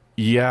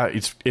 yeah,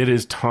 it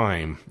is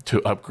time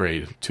to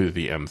upgrade to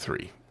the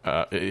M3.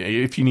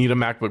 If you need a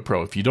MacBook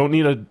Pro, if you don't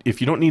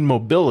need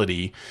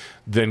mobility,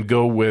 then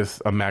go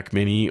with a Mac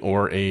Mini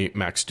or a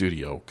Mac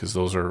Studio, because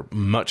those are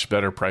much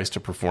better price to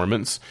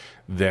performance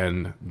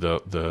than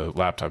the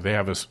laptop. They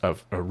have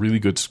a really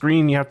good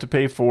screen you have to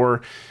pay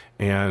for,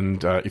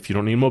 and if you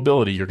don't need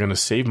mobility, you're going to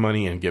save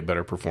money and get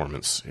better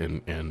performance,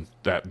 and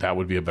that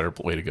would be a better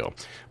way to go.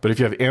 But if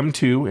you have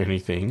M2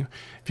 anything,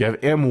 if you have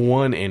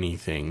M1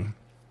 anything,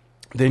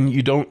 then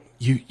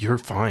you're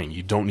fine.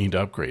 You don't need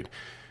to upgrade.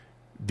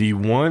 The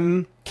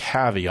one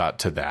caveat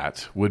to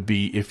that would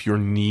be if your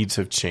needs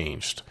have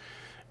changed.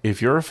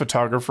 If you're a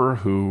photographer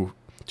who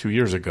 2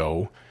 years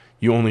ago,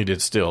 you only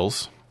did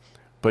stills,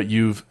 but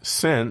you've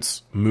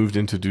since moved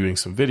into doing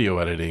some video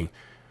editing,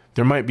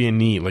 there might be a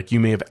need. You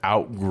may have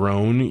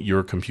outgrown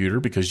your computer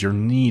because your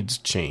needs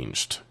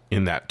changed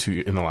in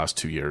the last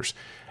 2 years.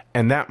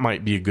 And that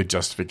might be a good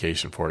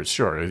justification for it.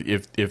 Sure,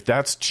 if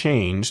that's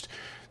changed,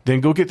 then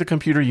go get the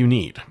computer you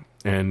need.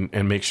 And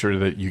make sure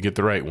that you get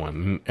the right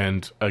one.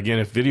 And again,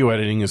 if video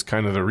editing is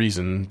kind of the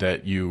reason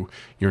that your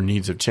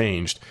needs have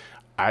changed,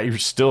 I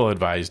still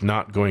advise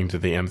not going to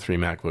the M3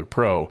 MacBook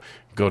Pro.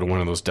 Go to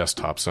one of those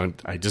desktops.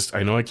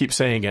 I know I keep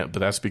saying it, but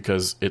that's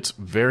because it's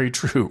very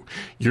true.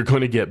 You're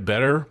going to get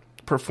better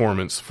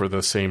performance for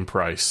the same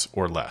price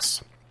or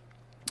less.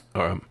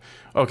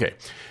 Okay.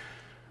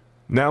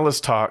 Now let's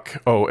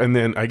talk. Oh, and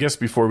then I guess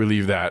before we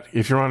leave that,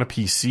 if you're on a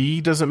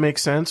PC, does it make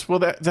sense? Well,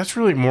 that's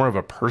really more of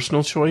a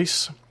personal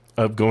choice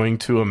of going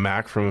to a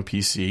Mac from a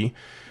PC.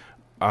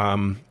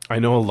 I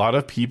know a lot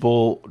of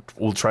people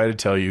will try to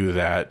tell you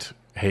that,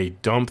 hey,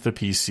 dump the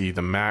PC,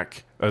 the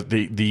Mac,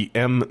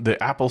 the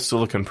Apple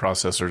Silicon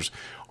processors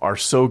are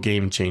so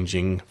game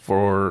changing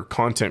for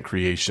content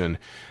creation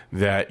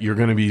that you're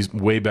going to be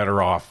way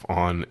better off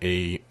on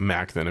a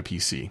Mac than a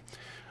PC.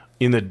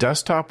 In the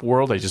desktop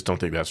world, I just don't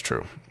think that's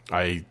true.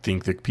 I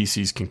think that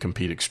PCs can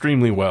compete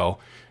extremely well.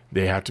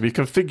 They have to be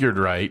configured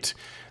right.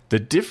 The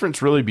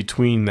difference really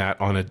between that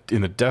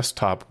in the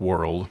desktop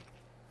world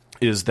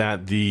is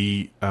that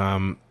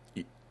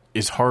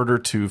it's harder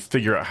to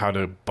figure out how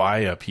to buy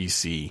a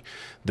PC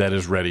that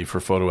is ready for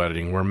photo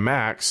editing, where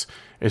Macs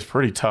is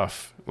pretty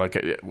tough.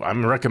 Like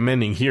I'm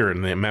recommending here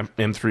in the M3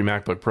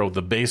 MacBook Pro,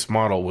 the base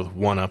model with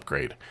one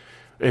upgrade.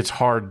 It's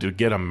hard to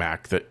get a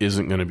Mac that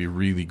isn't going to be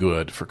really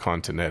good for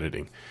content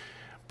editing.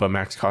 But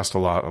Macs cost a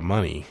lot of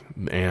money,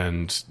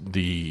 and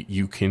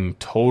you can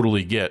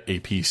totally get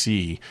a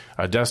PC,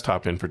 a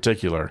desktop in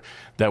particular,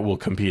 that will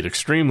compete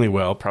extremely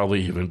well,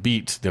 probably even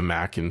beat the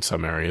Mac in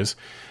some areas.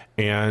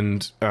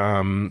 And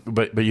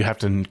but you have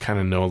to kind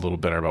of know a little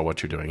better about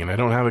what you're doing. And I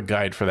don't have a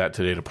guide for that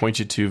today to point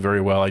you to very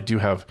well. I do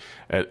have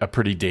a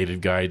pretty dated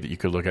guide that you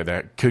could look at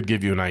that could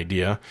give you an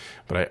idea,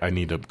 but I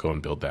need to go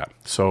and build that.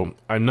 So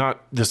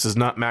this is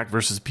not Mac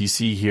versus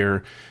PC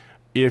here.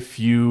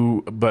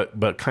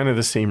 But kind of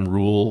the same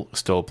rule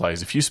still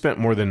applies. If you spent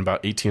more than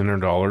about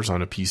 $1,800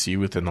 on a PC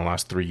within the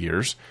last 3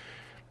 years,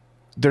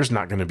 there's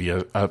not going to be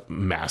a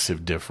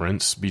massive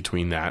difference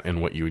between that and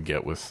what you would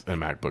get with a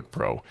MacBook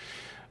Pro.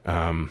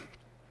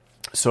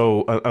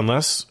 So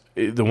unless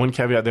the one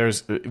caveat there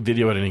is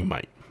video editing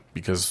might,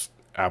 because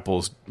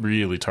Apple's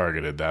really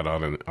targeted that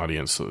on an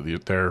audience. So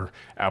their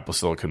Apple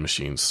Silicon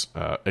machines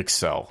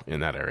excel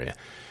in that area.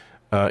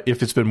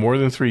 If it's been more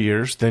than 3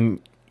 years, then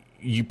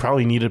you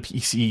probably need a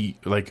PC,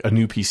 like a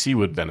new PC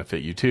would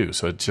benefit you too.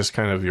 So it's just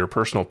kind of your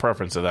personal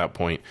preference at that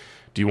point.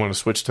 Do you want to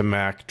switch to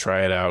Mac,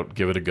 try it out,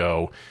 give it a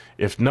go?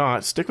 If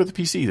not, stick with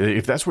the PC.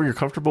 If that's where you're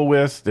comfortable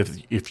with,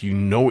 if you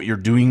know what you're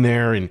doing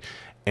there and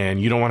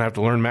you don't want to have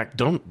to learn Mac,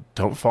 don't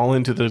fall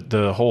into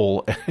the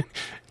hole.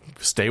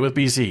 Stay with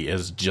PC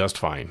is just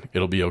fine.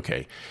 It'll be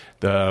okay.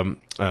 So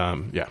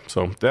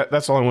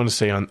that's all I want to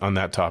say on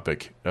that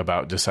topic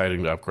about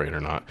deciding to upgrade or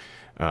not.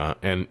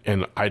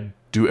 And I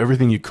do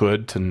everything you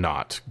could to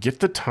not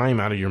get the time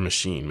out of your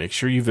machine. Make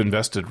sure you've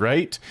invested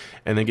right,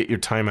 and then get your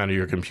time out of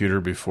your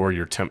computer before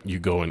you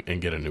go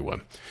and get a new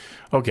one.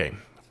 Okay,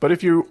 but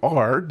if you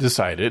are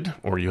decided,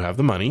 or you have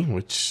the money,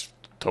 which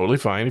totally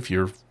fine if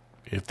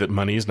the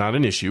money is not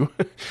an issue.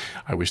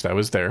 I wish that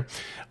was there.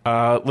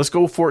 Let's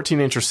go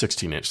 14-inch or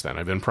 16-inch then.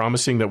 I've been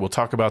promising that we'll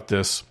talk about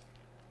this.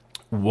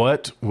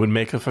 What would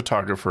make a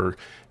photographer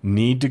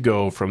need to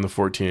go from the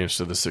 14-inch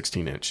to the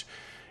 16-inch?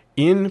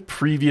 In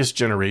previous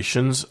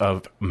generations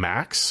of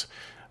Macs,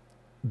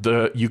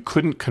 you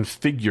couldn't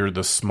configure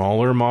the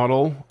smaller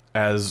model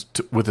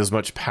with as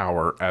much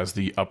power as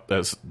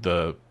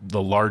the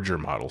larger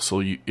model.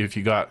 So if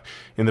you got,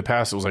 in the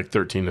past it was like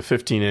 13 to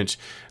 15 inch,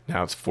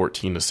 now it's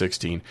 14 to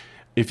 16.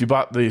 If you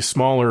bought the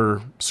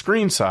smaller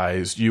screen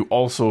size, you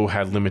also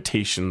had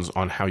limitations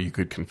on how you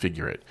could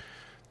configure it.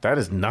 That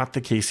is not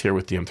the case here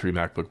with the M3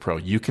 MacBook Pro.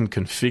 You can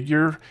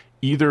configure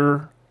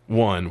either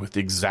one with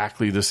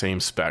exactly the same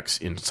specs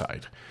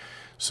inside.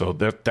 So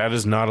that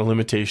is not a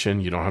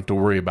limitation. You don't have to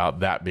worry about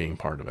that being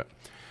part of it.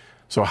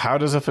 So how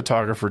does a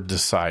photographer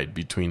decide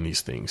between these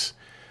things?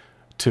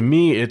 To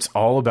me, it's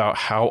all about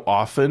how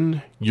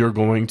often you're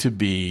going to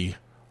be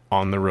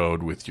on the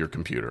road with your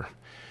computer.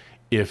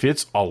 If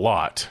it's a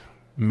lot,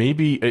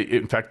 maybe,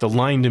 in fact, the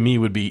line to me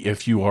would be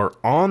if you are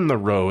on the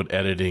road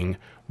editing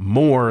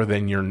more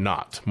than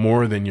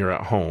you're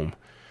at home,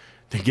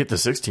 then get the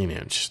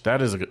 16-inch.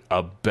 That is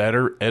a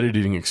better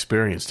editing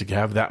experience, to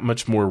have that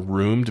much more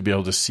room to be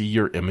able to see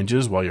your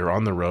images while you're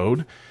on the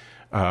road.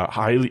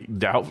 Highly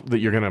doubt that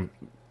you're going to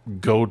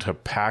go to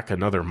pack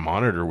another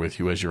monitor with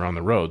you as you're on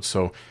the road.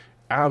 So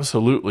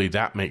absolutely,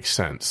 that makes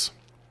sense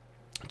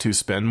to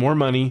spend more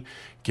money,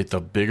 get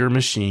the bigger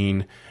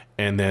machine,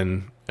 and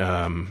then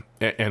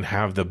and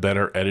have the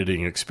better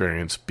editing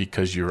experience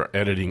because you're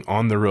editing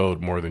on the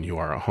road more than you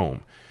are at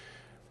home.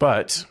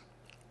 But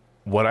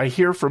what I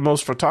hear from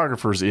most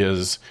photographers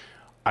is,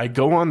 I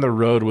go on the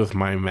road with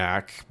my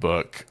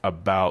MacBook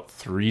about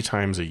 3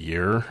 times a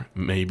year,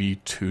 maybe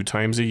 2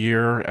 times a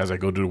year, as I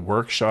go to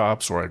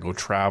workshops or I go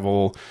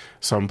travel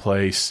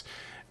someplace,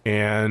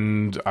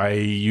 and I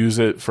use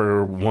it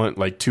for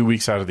 2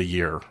 weeks out of the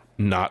year,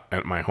 not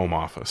at my home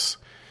office.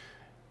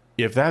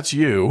 If that's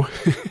you,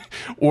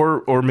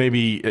 or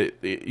maybe,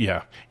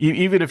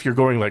 even if you're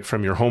going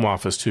from your home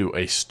office to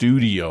a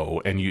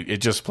studio and it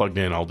just plugged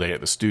in all day at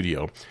the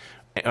studio,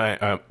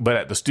 But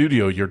at the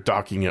studio, you're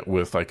docking it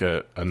with like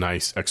a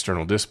nice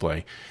external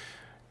display.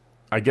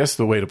 I guess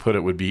the way to put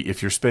it would be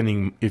if your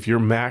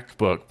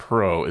MacBook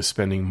Pro is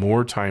spending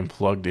more time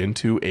plugged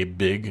into a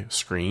big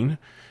screen,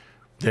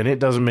 then it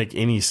doesn't make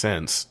any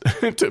sense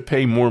to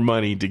pay more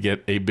money to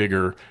get a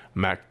bigger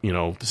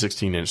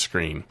 16-inch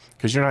screen,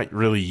 because you're not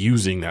really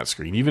using that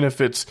screen. Even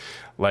if it's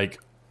like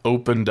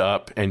opened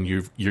up and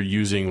you're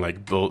using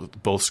like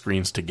both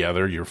screens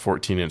together, your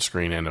 14-inch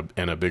screen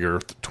and a bigger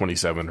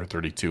 27 or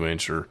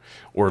 32-inch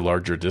or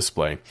larger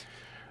display.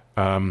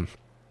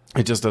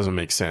 It just doesn't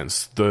make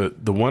sense. The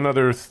one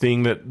other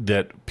thing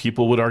that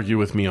people would argue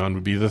with me on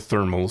would be the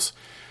thermals.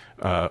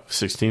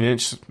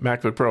 16-inch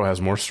MacBook Pro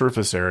has more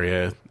surface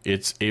area.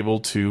 It's able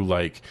to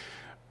like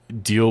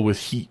deal with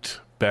heat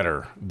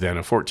better than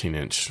a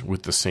 14-inch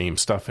with the same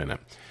stuff in it.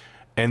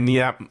 And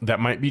that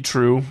might be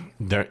true.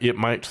 It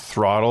might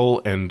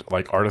throttle and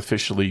like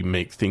artificially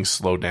make things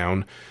slow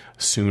down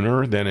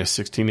sooner than a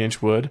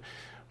 16-inch would,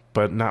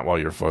 but not while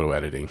you're photo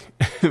editing.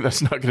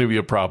 That's not going to be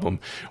a problem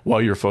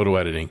while you're photo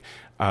editing.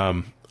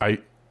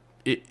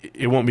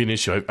 It won't be an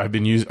issue. I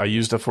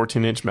used a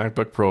 14-inch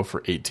MacBook Pro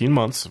for 18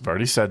 months. I've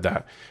already said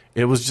that.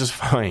 It was just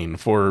fine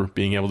for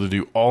being able to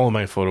do all of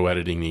my photo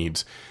editing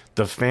needs.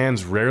 The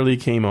fans rarely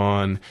came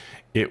on.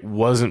 It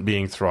wasn't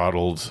being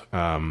throttled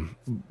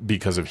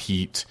because of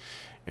heat.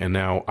 And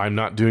now I'm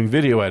not doing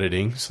video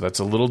editing, so that's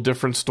a little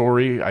different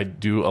story. I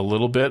do a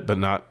little bit, but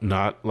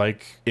not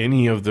like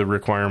any of the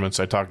requirements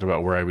I talked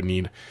about where I would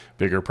need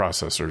bigger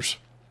processors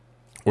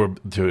or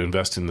to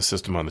invest in the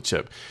system on the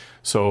chip.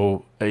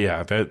 So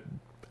yeah,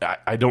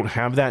 I don't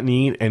have that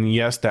need, and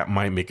yes, that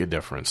might make a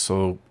difference.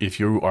 So if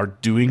you are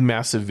doing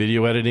massive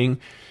video editing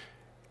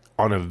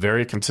on a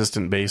very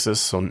consistent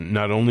basis, so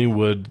not only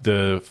would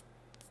the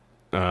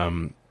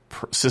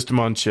system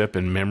on chip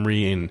and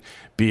memory and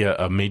be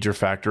a major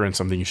factor and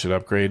something you should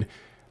upgrade,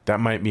 that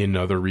might be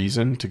another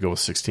reason to go with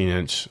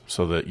 16-inch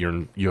so that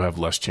you have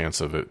less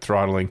chance of it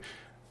throttling.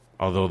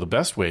 Although the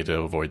best way to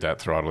avoid that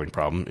throttling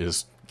problem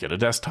is get a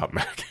desktop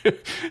Mac.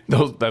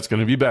 That's going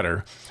to be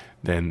better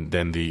than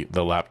the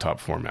laptop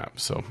format.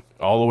 So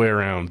all the way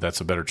around, that's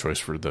a better choice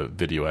for the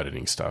video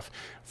editing stuff.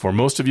 For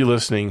most of you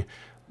listening,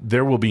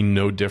 there will be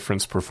no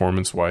difference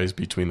performance-wise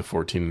between the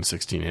 14 and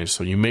 16-inch.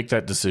 So you make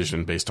that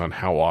decision based on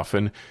how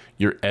often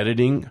you're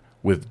editing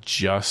with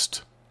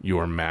just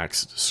your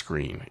Mac's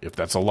screen. If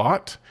that's a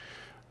lot,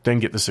 then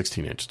get the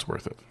 16-inch. It's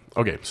worth it.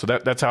 Okay, so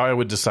that's how I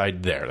would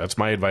decide there. That's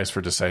my advice for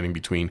deciding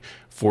between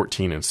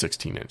 14 and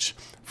 16-inch.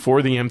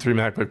 For the M3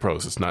 MacBook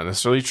Pros, it's not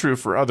necessarily true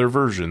for other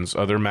versions,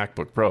 other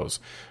MacBook Pros,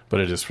 but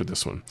it is for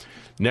this one.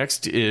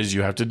 Next is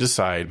you have to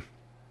decide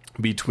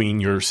between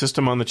your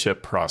system on the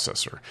chip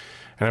processor.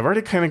 And I've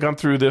already kind of gone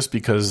through this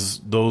because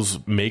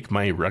those make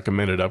my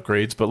recommended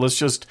upgrades, but let's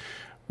just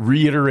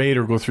reiterate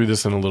or go through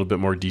this in a little bit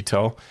more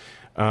detail.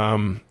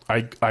 I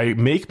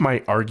make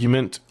my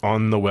argument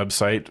on the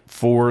website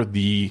for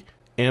the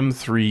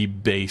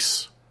M3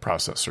 base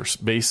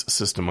processor, base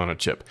system on a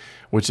chip,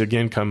 which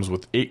again comes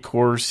with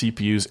 8-core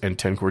CPUs and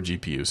 10-core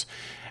GPUs.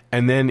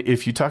 And then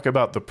if you talk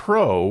about the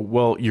Pro,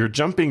 well, you're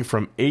jumping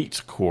from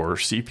 8-core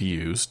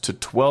CPUs to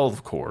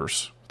 12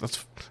 cores.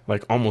 That's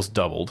like almost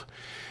doubled.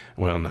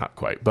 Well, not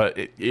quite, but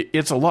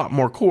it's a lot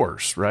more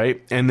cores,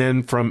 right? And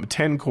then from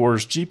 10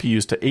 cores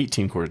GPUs to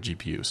 18 core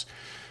GPUs.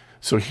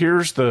 So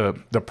here's the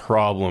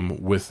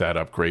problem with that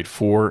upgrade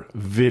for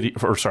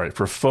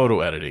photo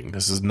editing.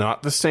 This is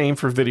not the same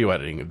for video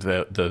editing.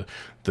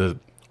 The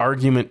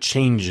argument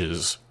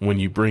changes when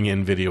you bring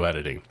in video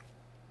editing.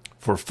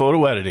 For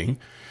photo editing,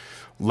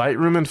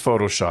 Lightroom and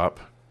Photoshop,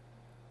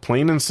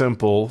 plain and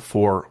simple,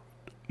 for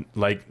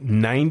like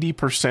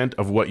 90%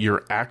 of what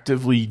you're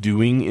actively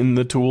doing in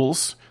the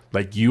tools,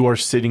 like you are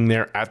sitting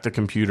there at the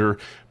computer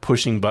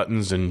pushing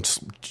buttons and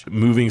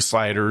moving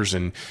sliders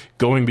and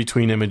going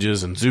between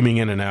images and zooming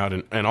in and out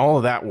and all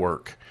of that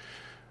work,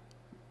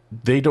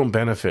 they don't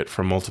benefit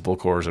from multiple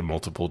cores and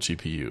multiple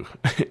GPU.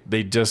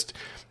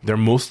 They're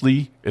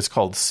mostly, it's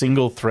called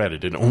single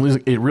threaded.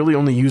 It really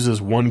only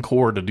uses one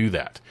core to do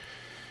that.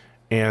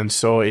 And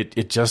so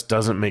it just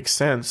doesn't make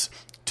sense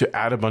to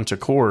add a bunch of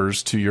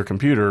cores to your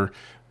computer,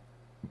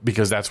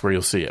 because that's where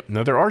you'll see it.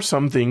 Now, there are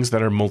some things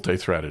that are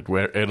multi-threaded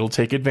where it'll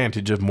take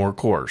advantage of more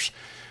cores.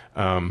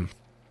 And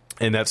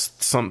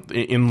that's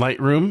in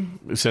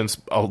Lightroom,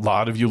 since a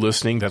lot of you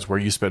listening, that's where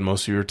you spend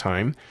most of your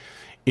time.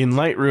 In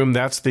Lightroom,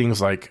 that's things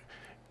like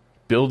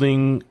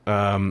building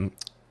the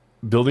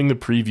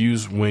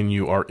previews when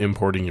you are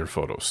importing your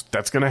photos.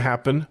 That's going to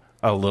happen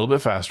a little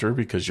bit faster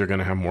because you're going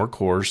to have more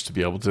cores to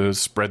be able to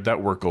spread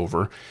that work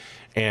over.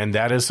 And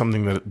that is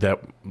something that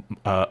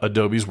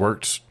Adobe's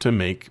worked to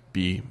make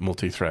be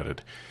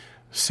multi-threaded.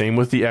 Same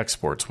with the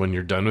exports. When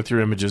you're done with your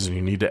images and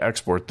you need to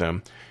export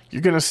them,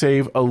 you're going to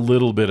save a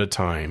little bit of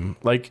time.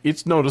 Like,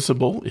 it's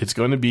noticeable. It's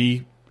going to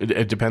be,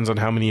 it depends on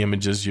how many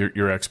images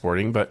you're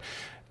exporting. But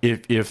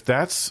if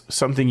that's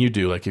something you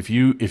do, like if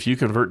you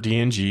convert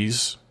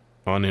DNGs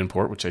on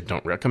import, which I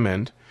don't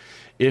recommend,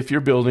 if you're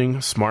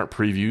building smart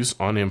previews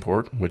on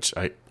import, which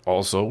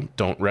also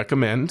don't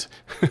recommend.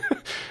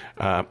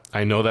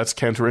 I know that's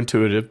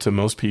counterintuitive to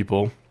most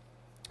people.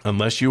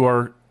 Unless you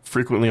are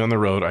frequently on the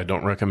road, I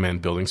don't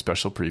recommend building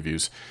special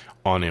previews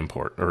on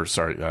import,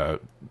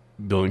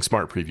 building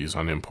smart previews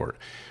on import.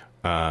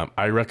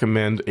 I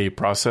recommend a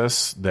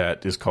process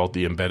that is called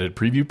the embedded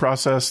preview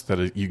process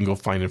that you can go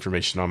find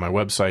information on my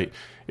website.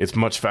 It's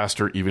much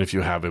faster, even if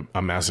you have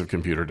a massive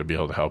computer, to be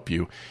able to help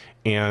you.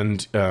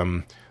 And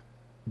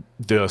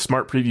the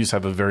smart previews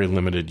have a very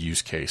limited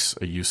use case,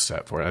 a use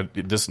set for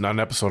it. This is not an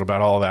episode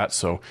about all that,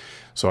 so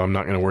I'm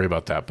not going to worry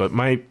about that. But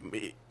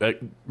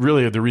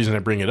really the reason I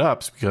bring it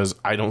up is because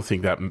I don't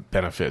think that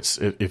benefits.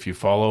 If you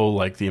follow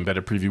like the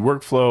embedded preview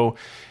workflow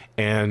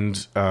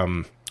and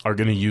are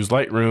going to use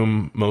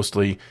Lightroom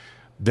mostly,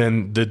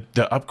 then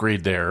the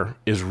upgrade there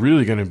is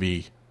really going to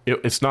be,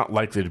 it's not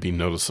likely to be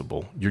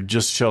noticeable. You're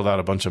just shelled out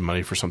a bunch of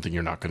money for something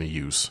you're not going to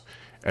use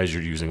as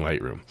you're using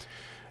Lightroom.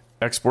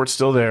 Export's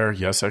still there.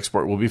 Yes,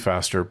 export will be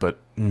faster, but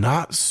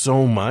not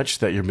so much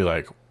that you'll be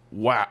like,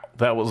 wow,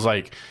 that was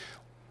like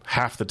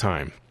half the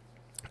time.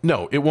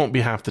 No, it won't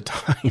be half the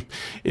time.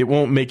 It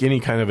won't make any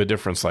kind of a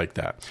difference like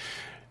that.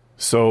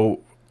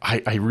 So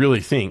I really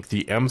think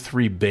the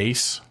M3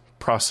 base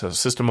process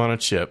system on a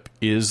chip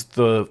is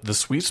the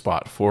sweet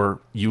spot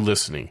for you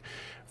listening,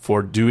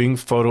 for doing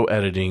photo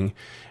editing,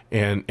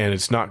 and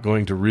it's not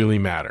going to really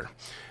matter.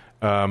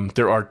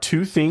 There are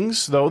two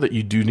things, though, that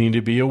you do need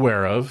to be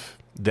aware of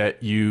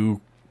that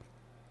you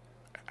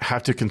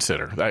have to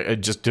consider,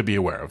 just to be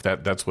aware of.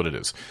 That's what it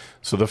is.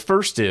 So the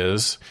first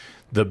is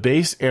the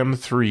base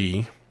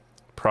M3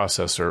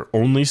 processor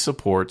only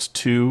supports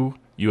 2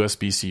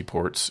 USB-C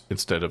ports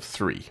instead of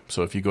 3.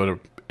 So if you go to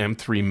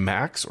M3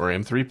 Max or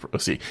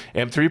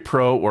M3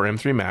 Pro or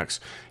M3 Max,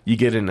 you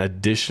get an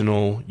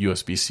additional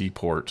USB-C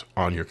port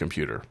on your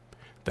computer.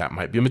 That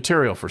might be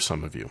material for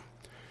some of you.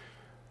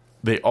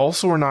 They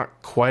also are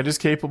not quite as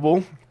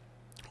capable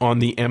on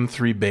the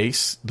M3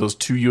 base, those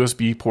 2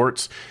 USB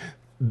ports.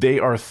 They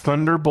are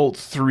Thunderbolt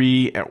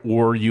 3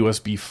 or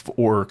USB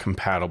 4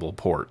 compatible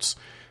ports.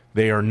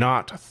 They are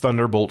not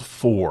Thunderbolt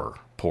 4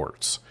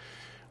 ports.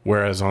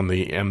 Whereas on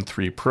the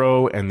M3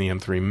 Pro and the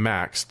M3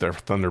 Max, they're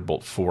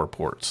Thunderbolt 4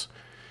 ports.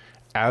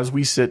 As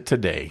we sit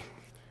today,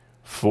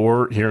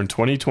 here in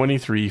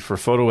 2023 for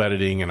photo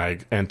editing, and I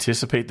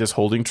anticipate this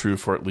holding true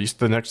for at least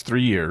the next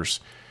 3 years,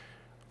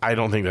 I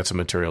don't think that's a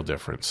material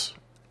difference.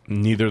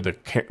 Neither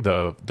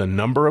the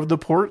number of the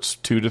ports,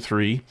 2 to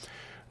 3,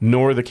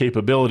 nor the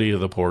capability of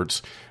the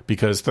ports,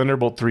 because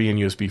Thunderbolt 3 and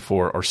USB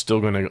 4 are still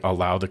going to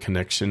allow the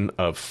connection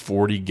of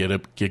 40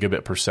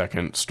 gigabit per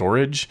second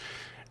storage,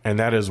 and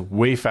that is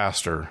way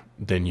faster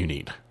than you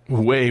need.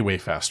 Way, way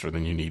faster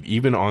than you need,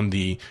 even on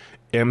the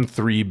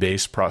M3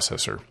 base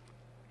processor.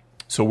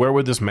 So where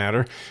would this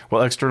matter?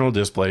 Well, external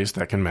displays,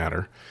 that can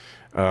matter.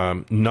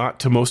 Not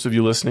to most of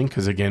you listening,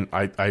 because again,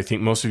 I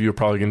think most of you are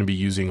probably going to be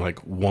using like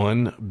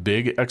one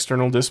big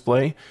external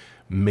display,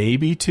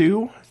 maybe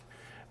 2.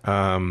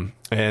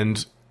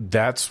 And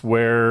that's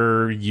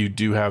where you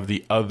do have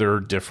the other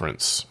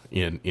difference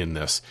in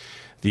this.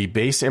 The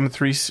base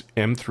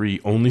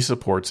M3 only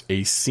supports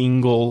a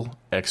single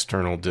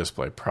external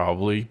display,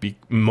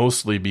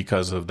 mostly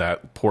because of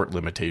that port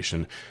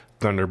limitation,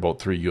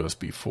 Thunderbolt 3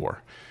 USB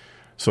 4.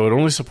 So it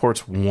only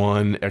supports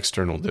one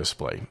external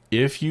display.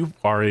 If you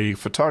are a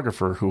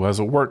photographer who has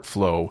a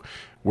workflow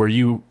where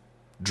you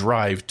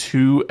drive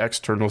 2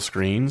 external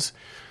screens,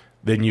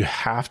 then you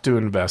have to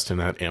invest in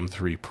that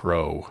M3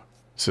 Pro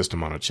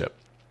system on a chip.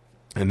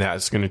 And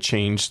that's going to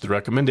change the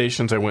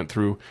recommendations I went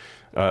through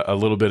a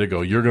little bit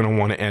ago. You're going to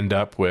want to end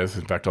up with,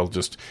 in fact, I'll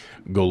just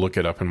go look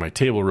it up in my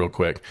table real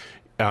quick.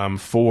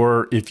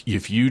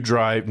 If you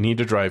need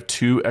to drive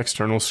 2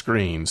 external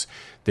screens,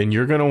 then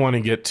you're going to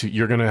want to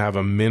you're going to have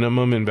a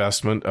minimum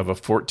investment of a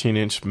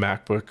 14-inch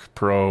MacBook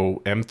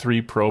Pro,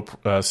 M3 Pro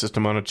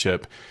system on a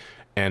chip,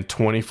 and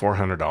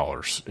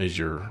 $2,400 is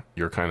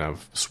your kind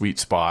of sweet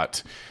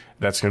spot.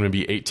 That's going to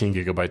be 18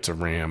 gigabytes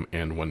of RAM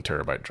and 1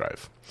 terabyte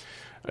drive.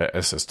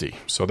 SSD.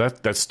 So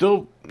that's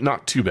still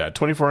not too bad.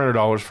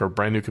 $2,400 for a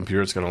brand new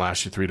computer. It's going to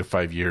last you 3 to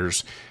 5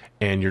 years,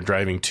 and you're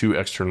driving 2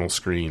 external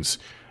screens.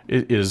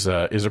 It is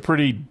a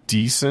pretty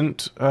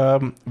decent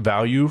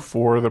value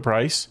for the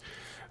price,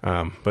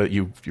 but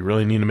you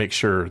really need to make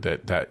sure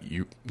that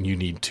you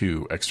need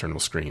 2 external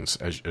screens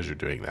as you're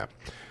doing that.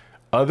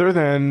 Other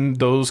than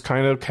those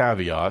kind of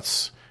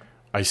caveats,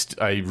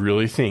 I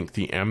really think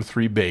the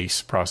M3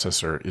 base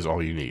processor is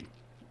all you need.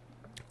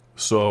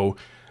 So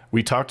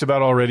we talked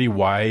about already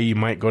why you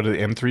might go to the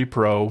M3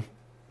 Pro.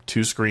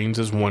 2 screens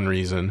is one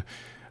reason.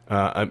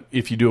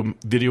 If you do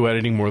video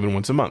editing more than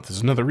once a month is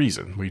another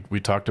reason.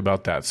 We talked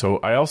about that. So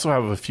I also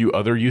have a few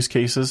other use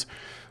cases.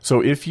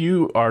 So if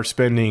you are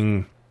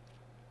spending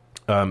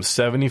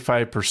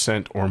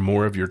 75% or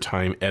more of your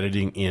time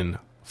editing in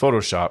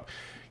Photoshop,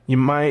 you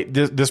might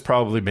this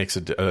probably makes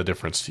a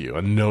difference to you,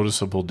 a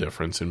noticeable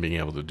difference in being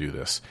able to do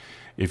this.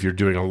 If you're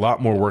doing a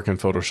lot more work in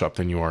Photoshop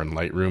than you are in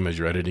Lightroom as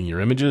you're editing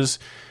your images,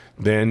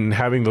 then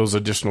having those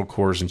additional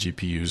cores and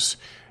GPUs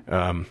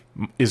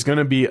is going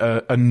to be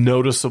a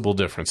noticeable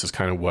difference, is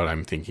kind of what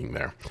I'm thinking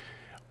there.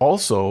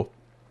 Also,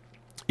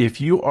 if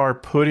you are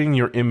putting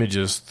your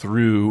images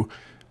through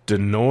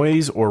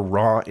denoise or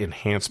raw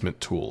enhancement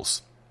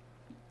tools,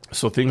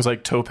 so things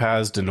like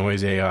Topaz,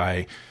 Denoise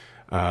AI,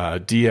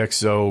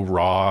 DxO,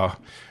 RAW,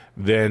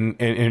 then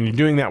and you're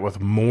doing that with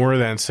more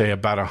than, say,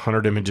 about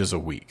 100 images a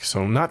week.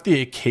 So not the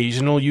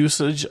occasional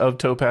usage of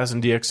Topaz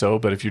and DxO,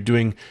 but if you're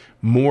doing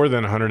more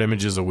than 100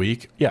 images a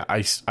week, yeah,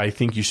 I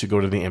think you should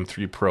go to the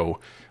M3 Pro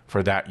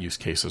for that use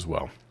case as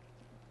well.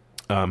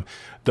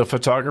 The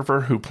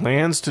photographer who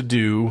plans to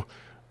do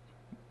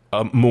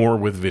more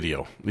with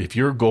video, if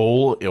your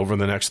goal over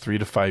the next 3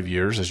 to 5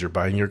 years as you're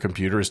buying your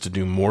computer is to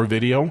do more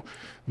video,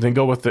 then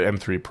go with the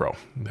M3 Pro.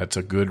 That's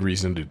a good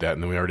reason to do that.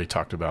 And then we already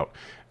talked about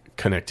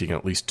connecting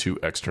at least 2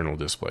 external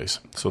displays.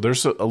 So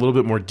there's a little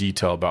bit more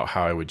detail about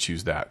how I would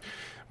choose that.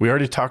 We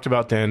already talked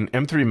about then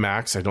M3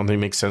 Max. I don't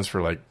think makes sense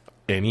for like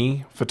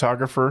any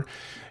photographer.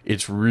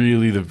 It's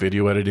really the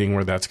video editing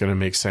where that's going to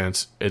make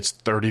sense. It's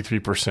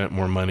 33%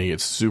 more money.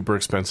 It's super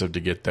expensive to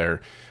get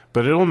there,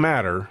 but it'll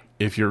matter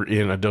if you're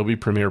in Adobe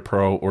Premiere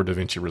Pro or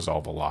DaVinci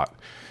Resolve a lot.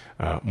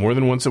 More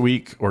than once a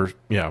week, or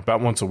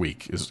about once a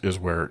week is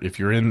where, if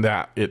you're in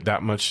that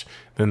much,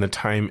 then the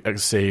time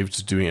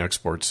saved doing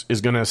exports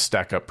is going to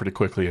stack up pretty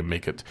quickly and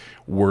make it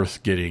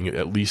worth getting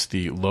at least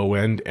the low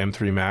end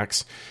M3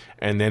 Max.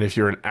 And then if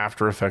you're in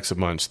After Effects a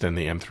bunch, then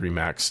the M3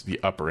 Max, the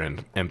upper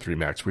end M3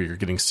 Max, where you're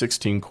getting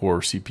 16 core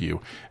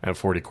CPU and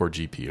 40 core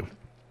GPU.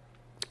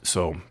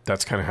 So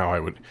that's kind of how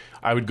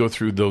I would go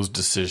through those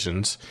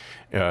decisions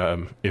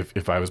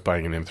if I was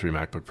buying an M3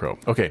 MacBook Pro.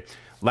 Okay,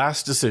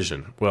 last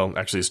decision. Well,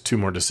 actually, it's 2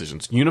 more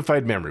decisions.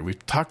 Unified memory.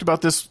 We've talked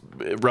about this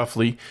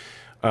roughly.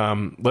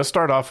 Let's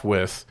start off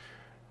with,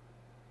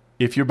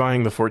 if you're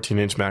buying the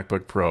 14-inch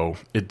MacBook Pro,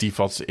 it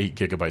defaults to 8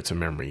 gigabytes of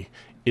memory.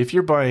 If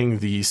you're buying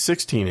the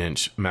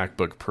 16-inch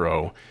MacBook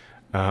Pro,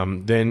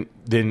 then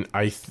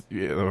I'm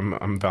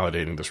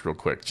validating this real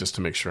quick just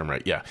to make sure I'm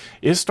right. Yeah,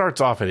 it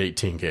starts off at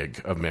 18 gig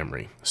of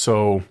memory.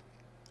 So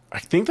I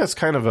think that's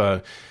kind of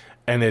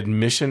an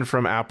admission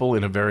from Apple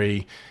in a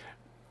very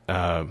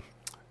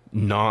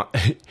not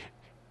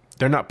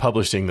they're not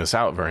publishing this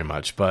out very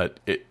much, but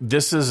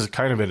this is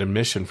kind of an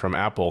admission from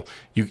Apple.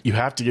 You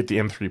have to get the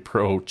M3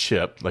 Pro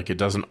chip, like it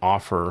doesn't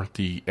offer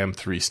the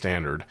M3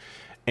 standard,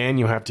 and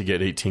you have to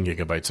get 18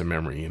 gigabytes of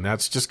memory. And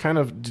that's just kind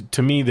of,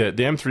 to me, the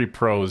M3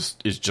 Pro is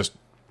just,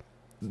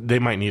 they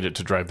might need it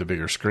to drive the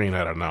bigger screen.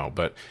 I don't know.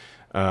 But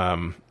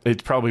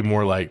it's probably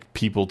more like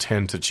people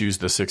tend to choose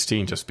the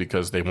 16 just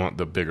because they want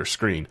the bigger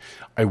screen.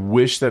 I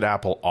wish that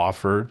Apple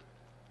offered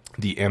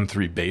the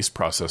M3 base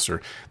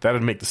processor. That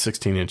would make the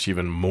 16-inch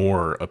even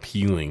more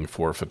appealing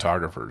for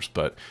photographers,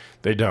 but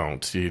they don't.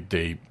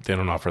 They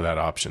don't offer that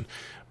option.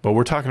 But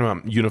we're talking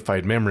about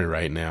unified memory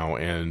right now,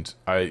 and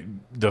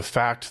the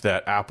fact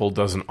that Apple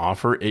doesn't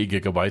offer 8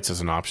 gigabytes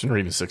as an option, or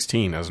even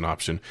 16 as an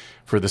option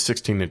for the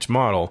 16-inch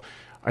model,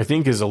 I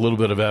think is a little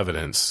bit of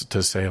evidence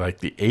to say, like,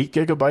 the 8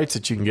 gigabytes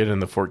that you can get in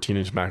the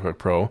 14-inch MacBook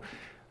Pro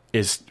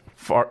is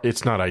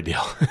it's not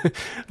ideal.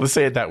 Let's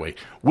say it that way.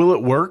 Will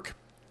it work?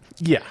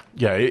 Yeah,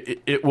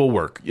 it will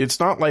work. It's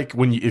not like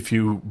if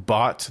you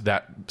bought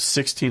that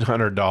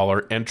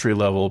 $1,600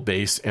 entry-level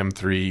base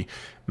M3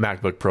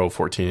 MacBook Pro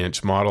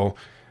 14-inch model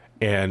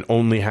and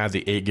only have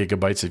the 8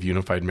 gigabytes of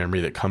unified memory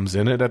that comes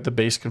in it at the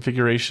base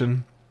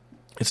configuration.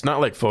 It's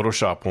not like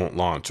Photoshop won't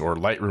launch, or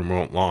Lightroom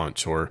won't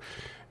launch, or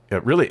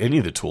really any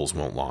of the tools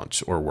won't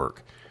launch or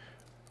work,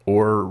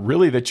 or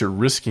really that you're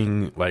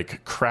risking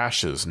like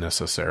crashes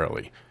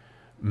necessarily.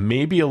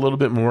 Maybe a little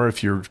bit more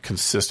if you're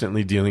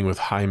consistently dealing with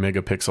high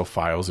megapixel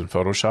files in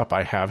Photoshop.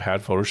 I have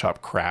had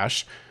Photoshop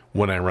crash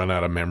when I run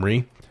out of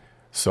memory.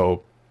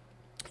 So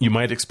you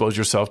might expose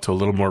yourself to a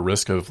little more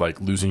risk of like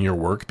losing your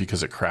work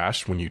because it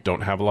crashed when you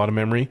don't have a lot of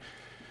memory.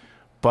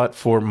 But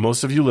for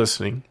most of you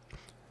listening,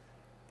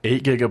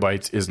 8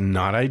 gigabytes is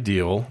not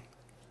ideal.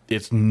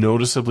 It's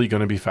noticeably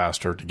going to be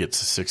faster to get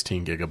to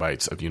 16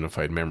 gigabytes of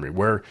unified memory,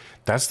 where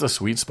that's the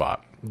sweet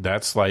spot.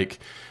 That's like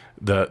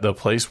the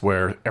place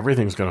where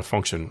everything's going to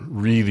function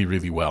really,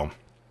 really well.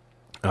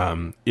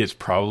 It's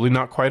probably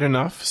not quite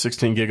enough,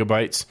 16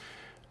 gigabytes,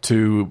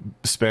 to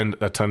spend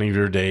a ton of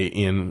your day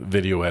in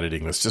video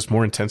editing. That's just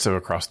more intensive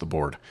across the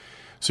board.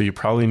 So you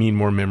probably need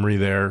more memory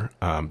there.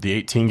 The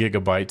 18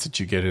 gigabytes that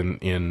you get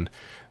in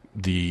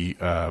the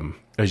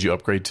as you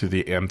upgrade to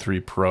the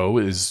M3 Pro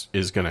is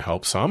going to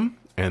help some,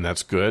 and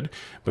that's good.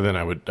 But then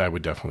I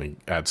would definitely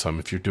add some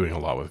if you're doing a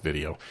lot with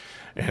video.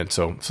 And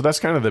so that's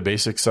kind of the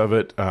basics of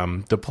it.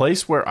 The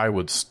place where I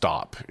would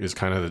stop is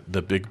kind of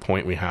the big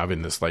point we have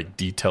in this like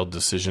detailed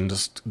decision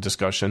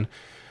discussion.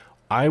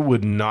 I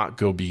would not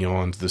go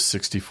beyond the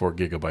 64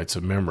 gigabytes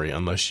of memory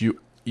unless you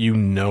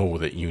know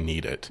that you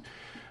need it.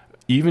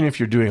 Even if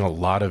you're doing a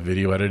lot of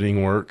video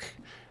editing work,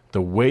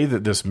 the way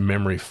that this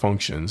memory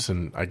functions,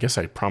 and I guess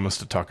I promised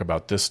to talk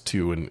about this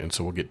too, and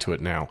so we'll get to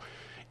it now,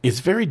 it's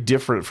very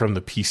different from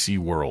the PC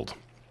world.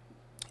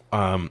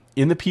 In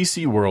the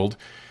PC world,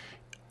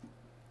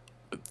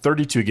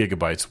 32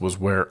 gigabytes was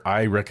where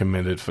I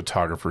recommended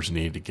photographers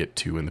needed to get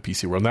to in the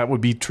PC world. And that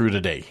would be true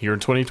today. Here in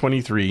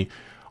 2023,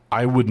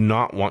 I would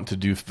not want to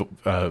do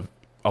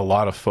a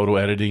lot of photo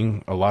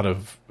editing, a lot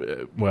of,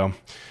 well,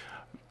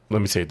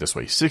 let me say it this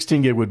way.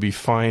 16 gig would be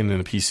fine in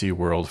the PC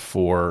world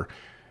for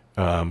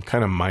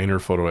kind of minor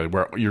photo edit,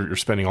 where you're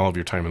spending all of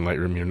your time in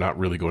Lightroom. You're not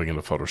really going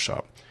into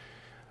Photoshop.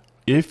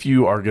 If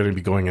you are going to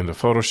be going into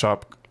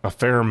Photoshop a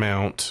fair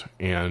amount,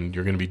 and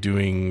you're going to be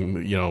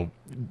doing,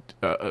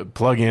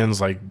 plugins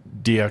like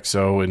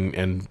DxO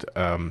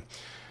and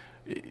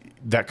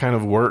that kind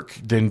of work,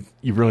 then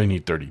you really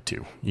need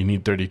 32. You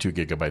need 32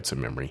 gigabytes of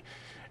memory.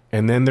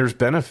 And then there's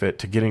benefit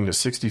to getting to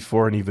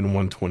 64 and even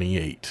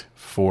 128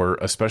 for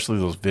especially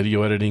those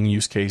video editing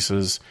use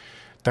cases.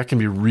 That can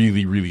be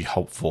really, really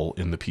helpful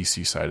in the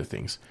PC side of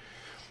things.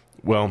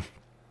 Well,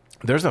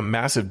 there's a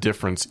massive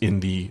difference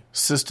in the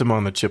system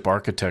on the chip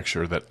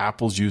architecture that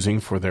Apple's using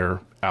for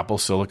their Apple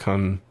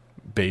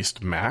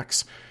Silicon-based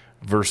Macs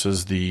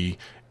versus the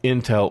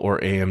Intel or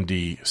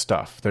AMD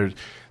stuff.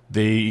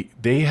 They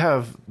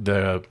have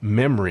the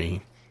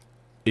memory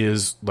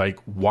is like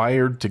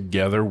wired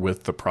together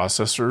with the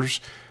processors,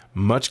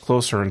 much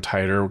closer and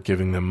tighter,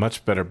 giving them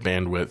much better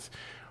bandwidth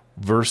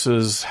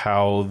versus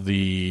how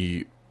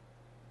the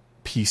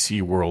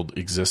PC world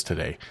exists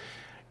today.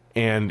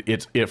 And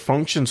it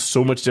functions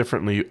so much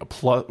differently.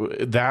 Plus,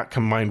 that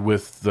combined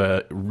with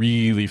the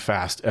really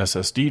fast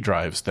SSD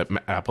drives that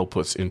Apple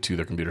puts into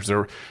their computers,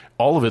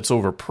 all of it's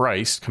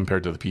overpriced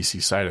compared to the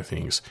PC side of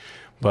things.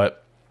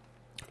 But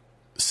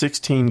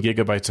 16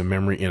 gigabytes of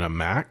memory in a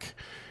Mac,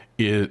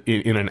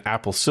 in an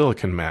Apple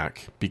Silicon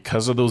Mac,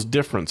 because of those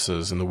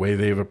differences in the way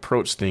they've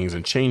approached things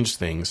and changed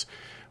things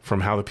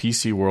from how the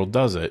PC world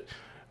does it,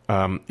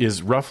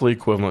 is roughly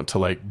equivalent to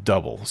like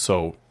double.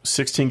 So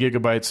 16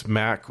 gigabytes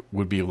Mac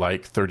would be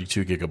like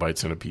 32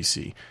 gigabytes in a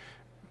PC.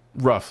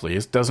 Roughly.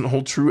 It doesn't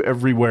hold true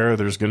everywhere.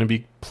 There's going to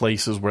be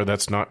places where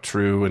that's not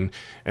true.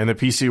 And the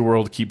PC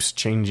world keeps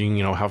changing,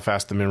 how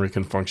fast the memory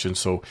can function.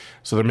 So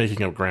they're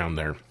making up ground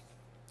there.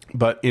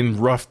 But in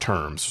rough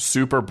terms,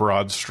 super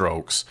broad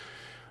strokes,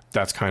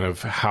 that's kind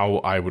of how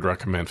I would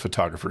recommend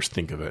photographers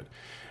think of it.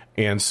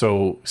 And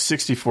so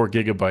 64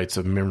 gigabytes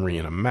of memory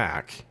in a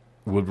Mac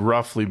would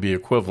roughly be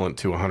equivalent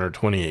to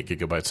 128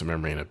 gigabytes of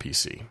memory in a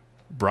PC.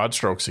 Broad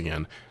strokes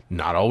again,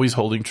 not always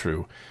holding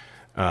true,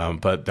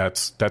 but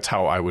that's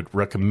how I would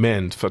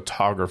recommend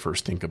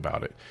photographers think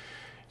about it.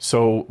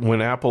 So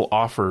when Apple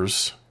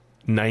offers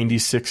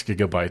 96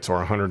 gigabytes or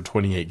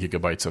 128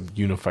 gigabytes of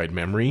unified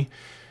memory,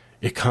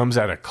 it comes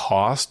at a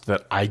cost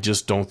that I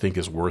just don't think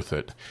is worth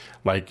it.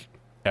 Like,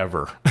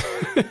 ever.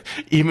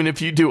 Even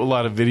if you do a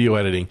lot of video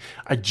editing,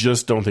 I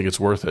just don't think it's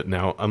worth it.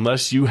 Now,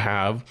 unless you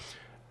have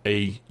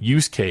a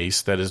use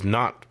case that is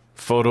not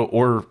photo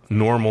or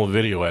normal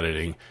video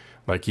editing,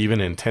 like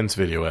even intense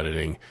video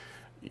editing,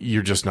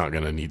 you're just not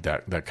going to need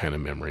that kind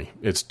of memory.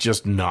 It's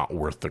just not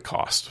worth the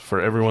cost.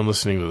 For everyone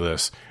listening to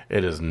this,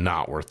 it is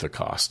not worth the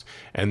cost.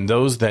 And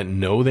those that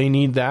know they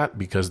need that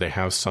because they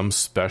have some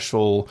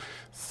special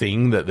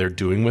thing that they're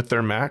doing with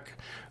their Mac,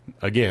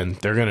 again,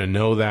 they're going to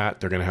know that.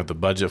 They're going to have the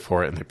budget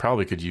for it, and they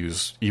probably could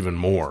use even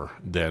more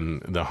than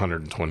the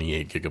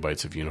 128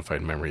 gigabytes of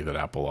unified memory that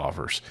Apple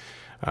offers.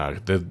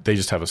 They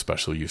just have a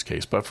special use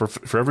case. But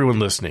for everyone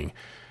listening,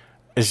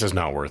 it's just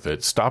not worth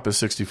it. Stop at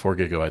 64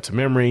 gigabytes of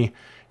memory.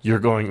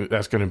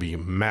 That's going to be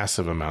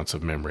massive amounts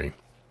of memory,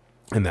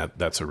 and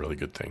that's a really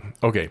good thing.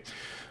 Okay,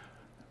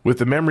 with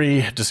the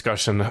memory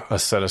discussion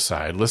set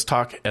aside, let's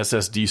talk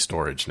SSD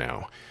storage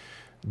now.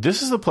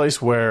 This is the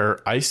place where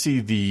I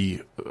see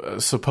the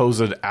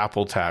supposed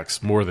Apple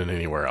tax more than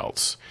anywhere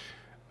else.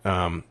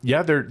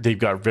 They've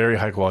got very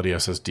high quality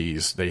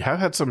SSDs. They have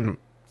had some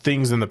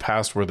things in the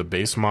past where the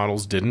base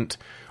models didn't.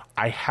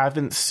 I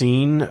haven't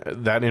seen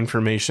that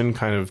information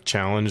kind of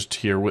challenged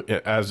here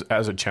as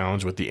a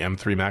challenge with the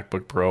M3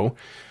 MacBook Pro.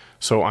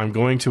 So I'm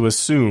going to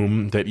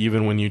assume that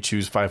even when you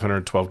choose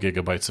 512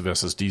 gigabytes of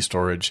SSD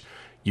storage,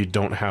 you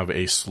don't have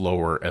a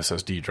slower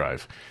SSD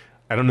drive.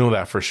 I don't know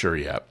that for sure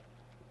yet.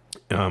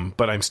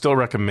 But I'm still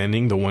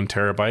recommending the 1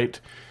 terabyte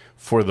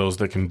for those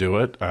that can do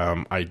it.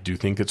 I do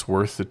think it's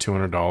worth the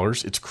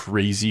 $200. It's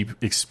crazy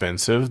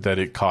expensive that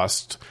it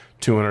costs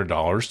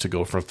 $200 to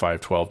go from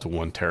 512 to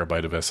 1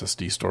 terabyte of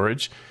SSD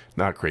storage.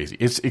 Not crazy.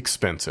 It's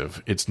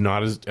expensive. It's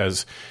not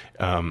as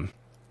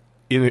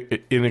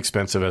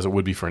inexpensive as it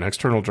would be for an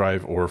external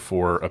drive or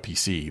for a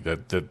PC.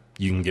 That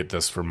you can get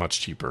this for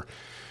much cheaper.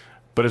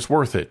 But it's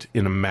worth it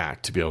in a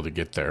Mac to be able to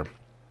get there.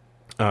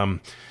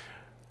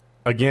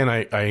 Again,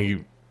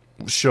 I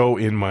show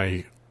in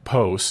my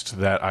post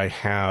that I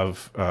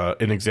have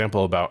an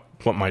example about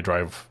what my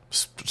drive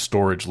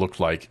storage looked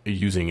like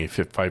using a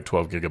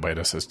 512 gigabyte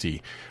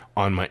SSD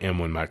on my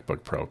M1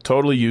 MacBook Pro.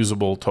 Totally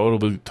usable,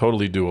 totally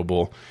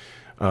doable.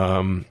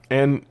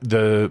 And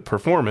the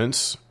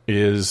performance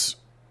is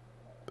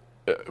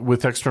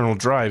with external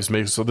drives,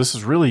 so this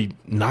is really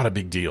not a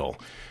big deal.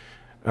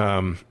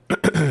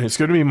 It's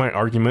going to be my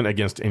argument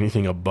against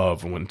anything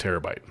above 1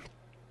 terabyte.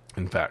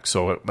 In fact,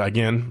 so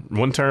again,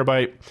 1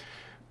 terabyte,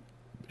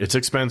 It's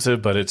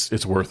expensive, but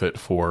it's worth it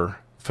for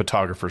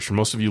photographers. For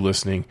most of you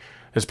listening,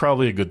 it's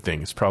probably a good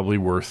thing. It's probably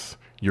worth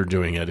your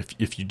doing it.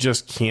 If you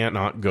just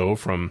cannot go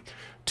from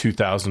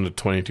 2,000 to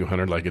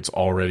 2,200, like it's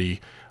already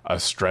a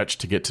stretch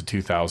to get to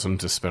 2,000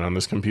 to spend on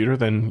this computer,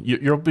 then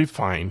you'll be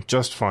fine,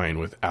 just fine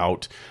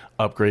without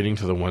upgrading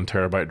to the 1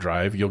 terabyte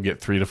drive. You'll get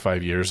 3 to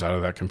 5 years out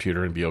of that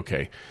computer and be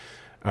okay.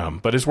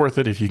 But it's worth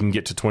it if you can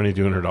get to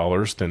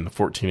 $2,200, then the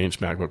 14-inch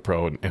MacBook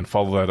Pro and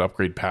follow that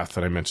upgrade path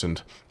that I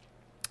mentioned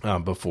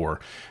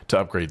before to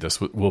upgrade this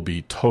will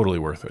be totally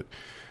worth it.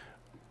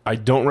 I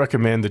don't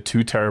recommend the 2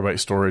 terabyte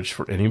storage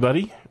for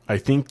anybody. I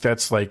think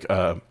that's like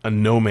a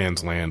no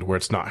man's land where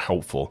it's not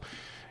helpful.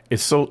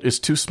 It's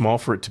too small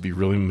for it to be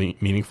really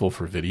meaningful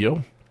for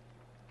video,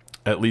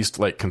 at least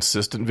like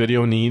consistent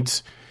video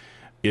needs.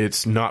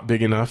 It's not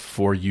big enough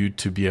for you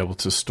to be able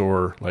to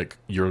store like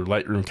your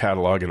Lightroom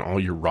catalog and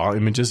all your raw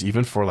images,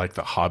 even for like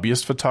the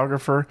hobbyist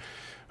photographer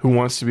who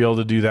wants to be able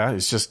to do that.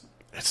 It's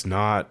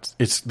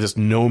this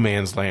no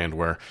man's land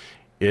where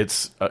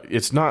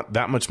it's not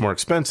that much more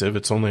expensive.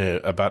 It's only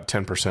about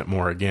 10%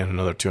 more, again,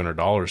 another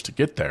 $200 to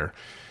get there.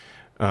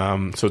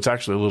 So it's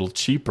actually a little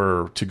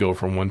cheaper to go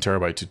from 1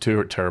 terabyte to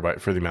 2 terabyte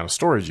for the amount of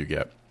storage you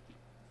get.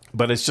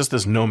 But it's just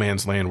this no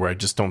man's land where I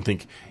just don't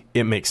think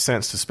it makes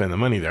sense to spend the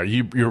money there.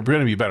 You're going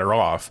to be better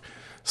off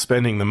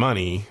spending the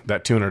money,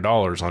 that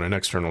 $200 on an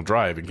external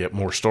drive, and get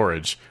more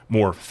storage,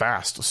 more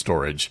fast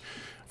storage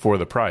for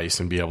the price,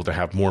 and be able to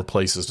have more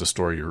places to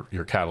store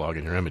your catalog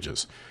and your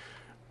images.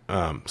 So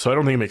I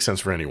don't think it makes sense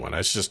for anyone.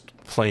 It's just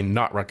plain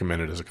not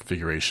recommended as a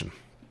configuration.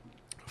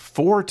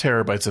 4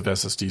 terabytes of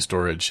SSD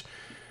storage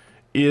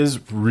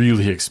is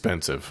really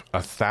expensive.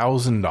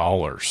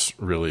 $1,000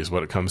 really is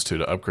what it comes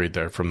to upgrade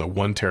there from the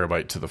 1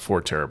 terabyte to the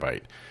 4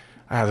 terabyte.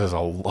 That is a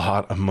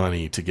lot of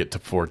money to get to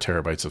 4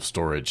 terabytes of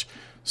storage.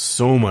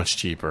 So much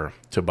cheaper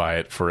to buy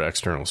it for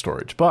external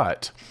storage.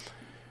 But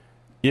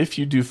if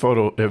you do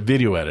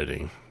video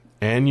editing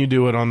and you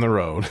do it on the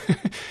road,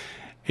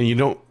 and you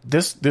don't,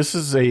 this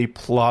is a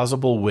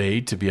plausible way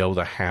to be able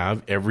to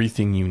have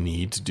everything you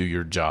need to do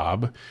your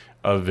job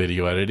of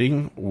video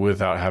editing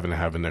without having to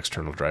have an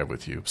external drive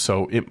with you.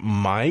 So it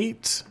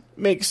might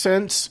make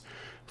sense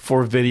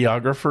for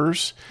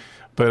videographers,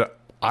 but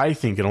I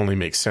think it only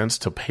makes sense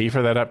to pay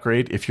for that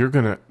upgrade if you're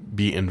going to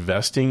be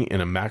investing in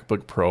a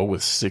MacBook Pro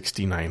with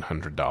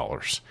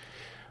 $6,900.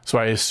 So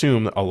I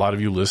assume a lot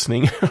of you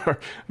listening are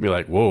be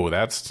like, whoa,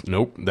 that's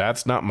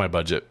not my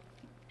budget.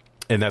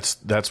 And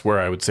that's where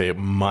I would say it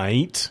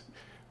might,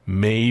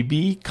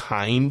 maybe,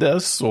 kinda,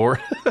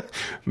 sort of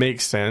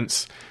make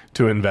sense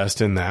to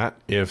invest in that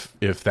if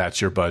that's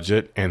your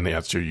budget and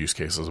that's your use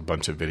case as a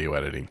bunch of video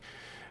editing.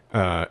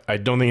 I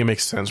don't think it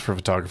makes sense for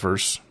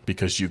photographers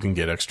because you can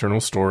get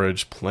external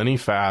storage plenty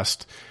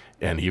fast,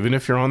 and even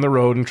if you're on the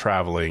road and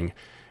traveling,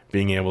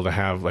 being able to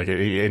have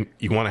and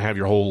you want to have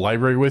your whole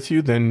library with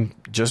you, then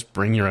just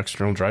bring your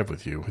external drive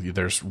with you.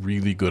 There's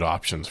really good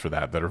options for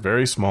that are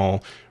very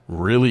small,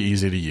 really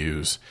easy to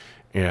use,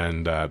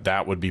 and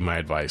that would be my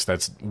advice.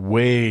 That's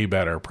way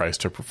better price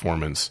to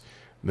performance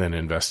than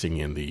investing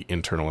in the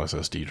internal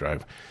SSD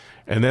drive.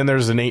 And then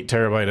there's an 8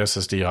 terabyte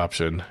SSD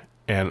option.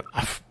 And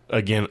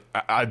again,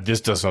 this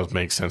does not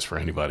make sense for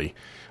anybody.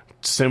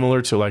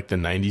 Similar to like the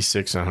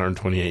 96 and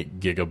 128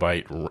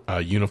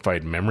 gigabyte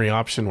unified memory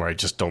option, where I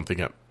just don't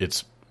think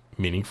it's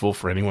meaningful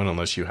for anyone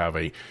unless you have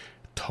a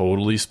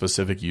totally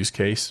specific use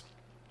case.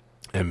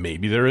 And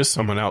maybe there is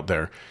someone out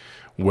there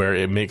where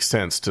it makes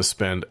sense to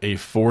spend a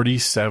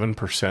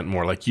 47%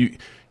 more. Like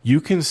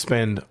you can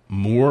spend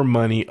more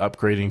money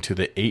upgrading to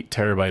the 8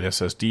 terabyte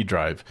SSD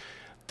drive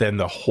than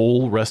the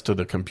whole rest of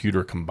the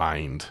computer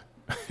combined.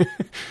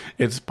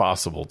 It's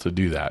possible to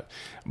do that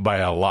by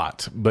a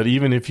lot. But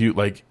even if you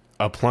like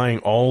applying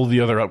all the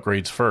other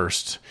upgrades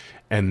first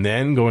and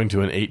then going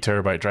to an 8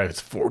 terabyte drive,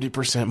 it's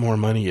 40% more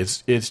money.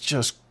 It's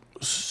just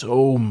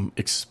so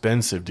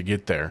expensive to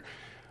get there.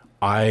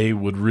 I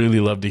would really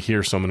love to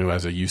hear someone who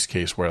has a use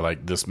case where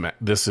like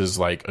this is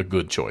like a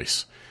good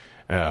choice.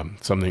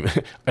 Something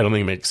I don't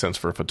think it makes sense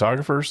for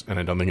photographers, and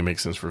I don't think it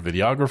makes sense for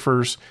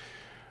videographers.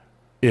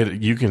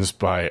 You can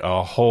buy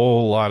a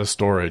whole lot of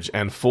storage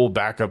and full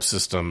backup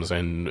systems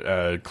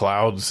and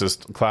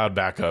cloud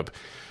backup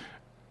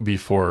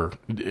before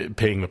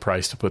paying the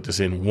price to put this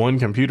in one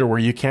computer where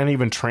you can't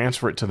even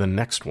transfer it to the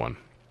next one.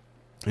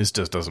 This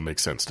just doesn't make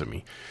sense to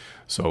me.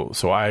 So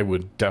I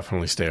would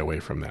definitely stay away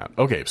from that.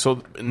 Okay,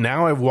 so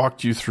now I've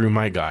walked you through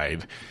my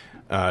guide,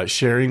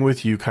 sharing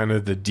with you kind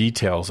of the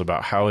details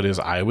about how it is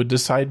I would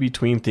decide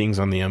between things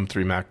on the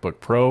M3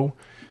 MacBook Pro.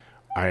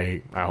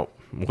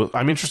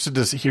 I'm interested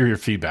to hear your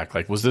feedback.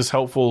 Like, was this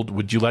helpful?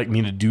 Would you like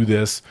me to do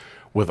this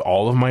with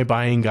all of my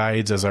buying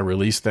guides as I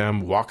release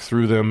them, walk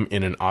through them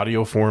in an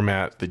audio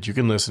format that you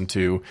can listen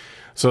to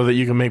so that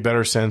you can make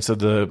better sense of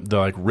the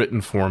like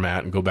written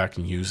format and go back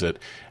and use it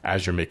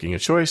as you're making a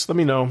choice? Let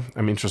me know.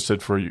 I'm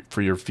interested for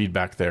your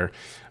feedback there.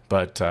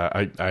 But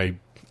I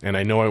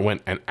know I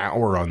went an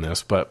hour on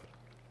this, but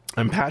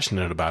I'm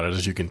passionate about it,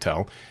 as you can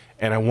tell,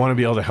 and I want to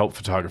be able to help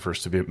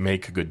photographers to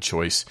make a good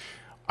choice.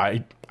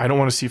 I don't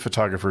want to see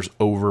photographers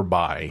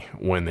overbuy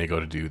when they go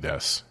to do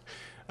this.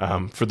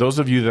 For those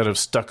of you that have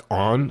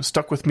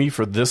stuck with me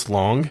for this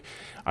long,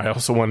 I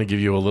also want to give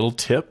you a little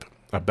tip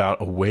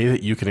about a way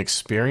that you can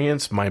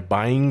experience my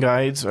buying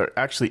guides, or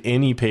actually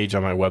any page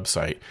on my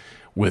website,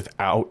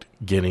 without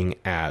getting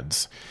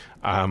ads.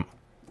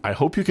 I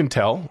hope you can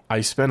tell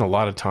I spend a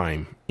lot of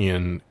time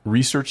in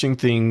researching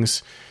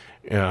things.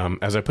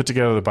 As I put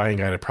together the buying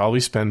guide, I probably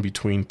spend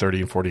between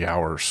 30 and 40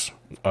 hours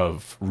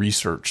of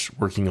research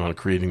working on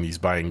creating these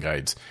buying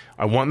guides.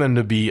 I want them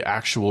to be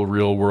actual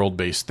real world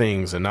based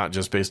things and not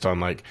just based on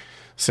like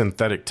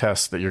synthetic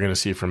tests that you're going to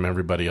see from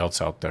everybody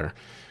else out there.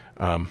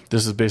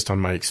 This is based on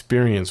my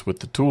experience with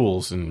the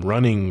tools and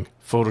running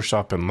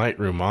Photoshop and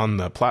Lightroom on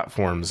the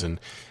platforms, and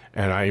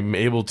I'm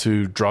able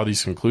to draw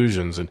these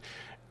conclusions. And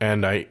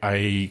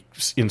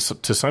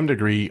to some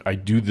degree, I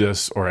do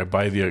this, or I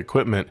buy the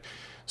equipment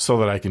so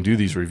that I can do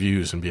these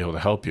reviews and be able to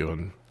help you.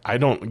 And I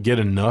don't get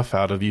enough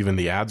out of even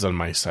the ads on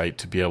my site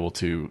to be able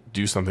to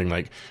do something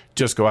like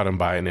just go out and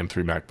buy an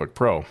M3 MacBook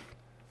Pro.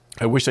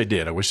 I wish I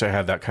did. I wish I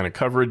had that kind of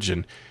coverage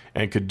and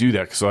could do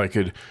that, so I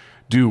could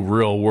do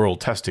real world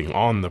testing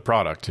on the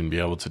product and be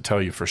able to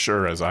tell you for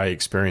sure as I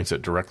experience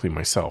it directly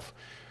myself.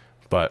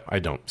 But I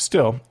don't.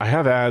 Still, I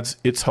have ads.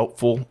 It's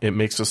helpful. It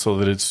makes it so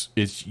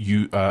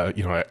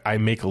that I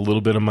make a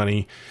little bit of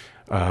money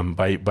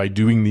by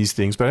doing these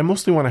things, but I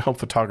mostly want to help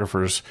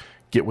photographers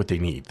get what they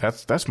need.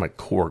 That's my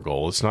core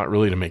goal. It's not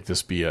really to make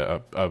this be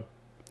a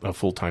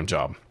full-time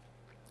job.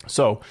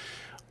 So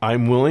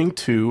I'm willing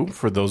to,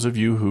 for those of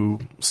you who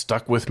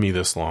stuck with me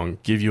this long,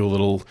 give you a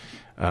little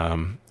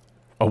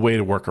a way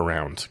to work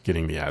around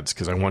getting the ads,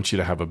 because I want you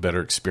to have a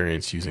better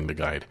experience using the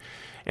guide.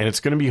 And it's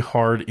going to be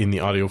hard in the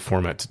audio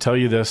format to tell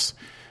you this.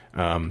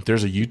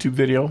 There's a YouTube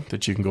video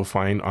that you can go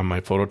find on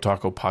my Photo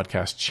Taco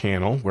podcast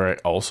channel where I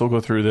also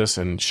go through this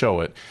and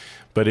show it.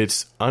 But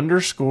it's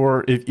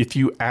 _ if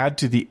you add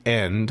to the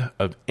end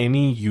of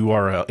any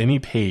URL, any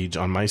page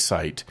on my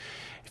site,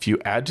 if you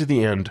add to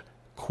the end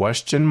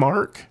 $UTM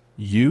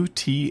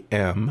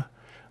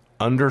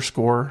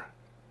 _term,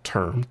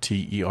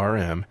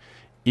 TERM,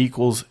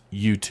 equals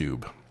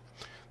YouTube.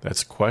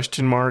 That's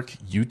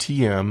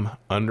 $UTM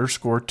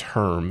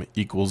 _term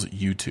equals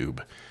YouTube.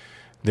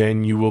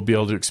 Then you will be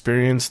able to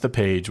experience the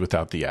page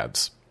without the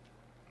ads.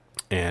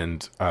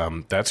 And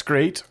that's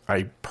great.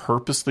 I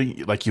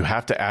purposely, you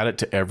have to add it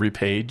to every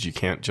page. You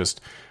can't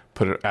just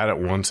add it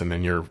once and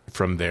then you're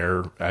from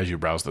there, as you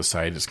browse the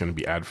site, it's going to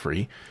be ad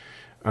free.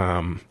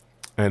 And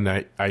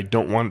I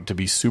don't want it to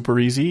be super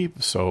easy.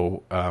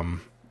 So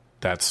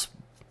that's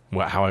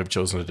how I've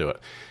chosen to do it.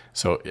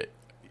 So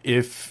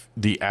if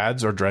the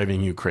ads are driving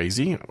you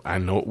crazy, I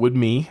know it would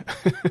me.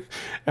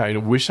 I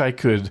wish I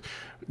could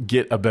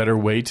get a better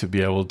way to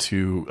be able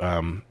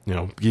to,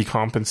 be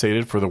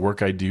compensated for the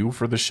work I do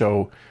for the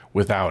show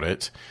without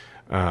it.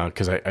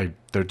 Because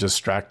they're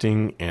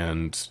distracting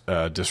and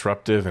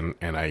disruptive, and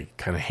I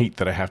kind of hate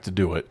that I have to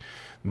do it.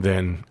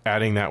 Then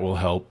adding that will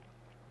help.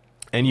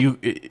 And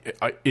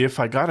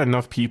if I got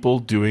enough people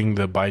doing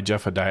the Buy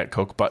Jeff a Diet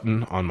Coke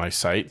button on my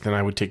site, then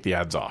I would take the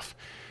ads off.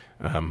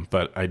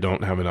 But I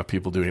don't have enough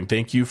people doing it.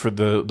 Thank you for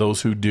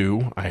those who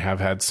do. I have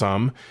had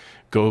some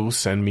go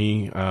send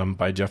me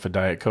Buy Jeff a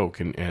Diet Coke,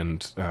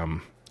 and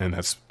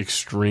that's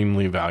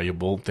extremely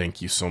valuable.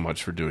 Thank you so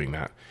much for doing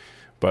that.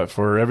 But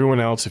for everyone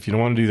else, if you don't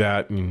want to do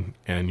that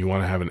and you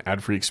want to have an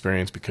ad-free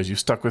experience because you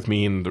stuck with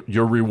me, and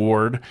your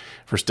reward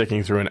for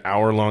sticking through an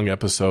hour-long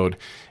episode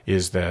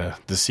is the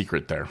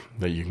secret there,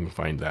 that you can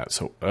find that.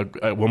 So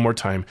one more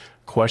time,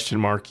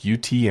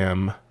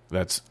 $UTM,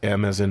 that's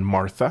M as in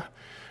Martha,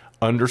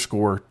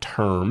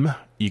 _term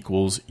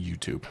equals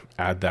YouTube.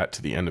 Add that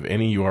to the end of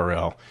any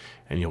URL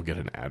and you'll get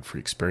an ad-free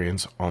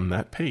experience on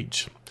that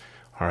page.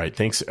 All right.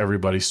 Thanks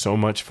everybody so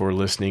much for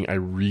listening. I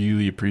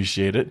really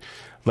appreciate it.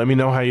 Let me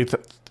know how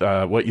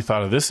what you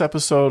thought of this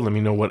episode. Let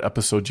me know what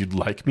episodes you'd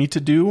like me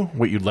to do,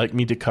 what you'd like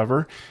me to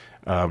cover.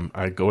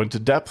 I go into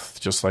depth,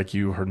 just like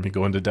you heard me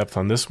go into depth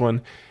on this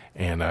one.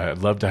 And I'd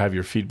love to have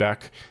your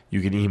feedback.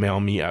 You can email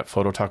me at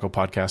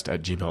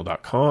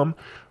phototacopodcast@gmail.com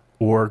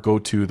or go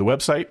to the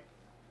website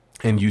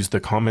and use the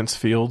comments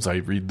fields. I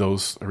read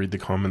the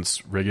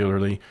comments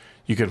regularly.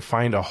 You can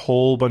find a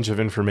whole bunch of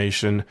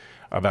information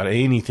about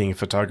anything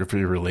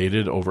photography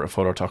related over at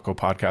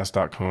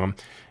phototacopodcast.com.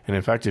 And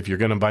in fact, if you're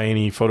going to buy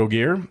any photo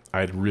gear,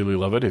 I'd really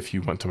love it if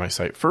you went to my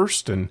site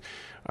first and,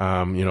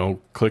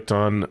 clicked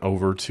on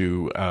over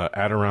to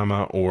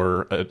Adorama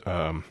or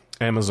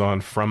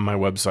Amazon from my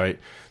website.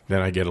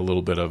 Then I get a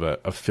little bit of an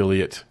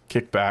affiliate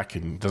kickback,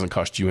 and it doesn't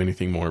cost you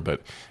anything more,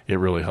 but it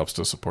really helps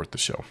to support the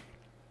show.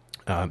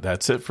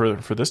 That's it for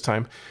this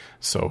time.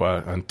 So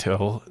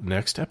until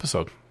next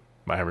episode,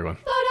 bye everyone.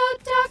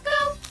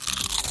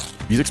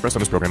 Views expressed on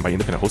this program by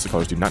independent hosts and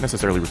callers do not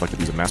necessarily reflect the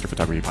views of Master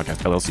Photography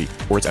Podcast LLC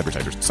or its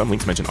advertisers. Some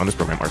links mentioned on this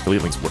program are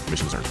affiliate links where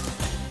commission is earned.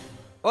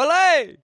 Olé!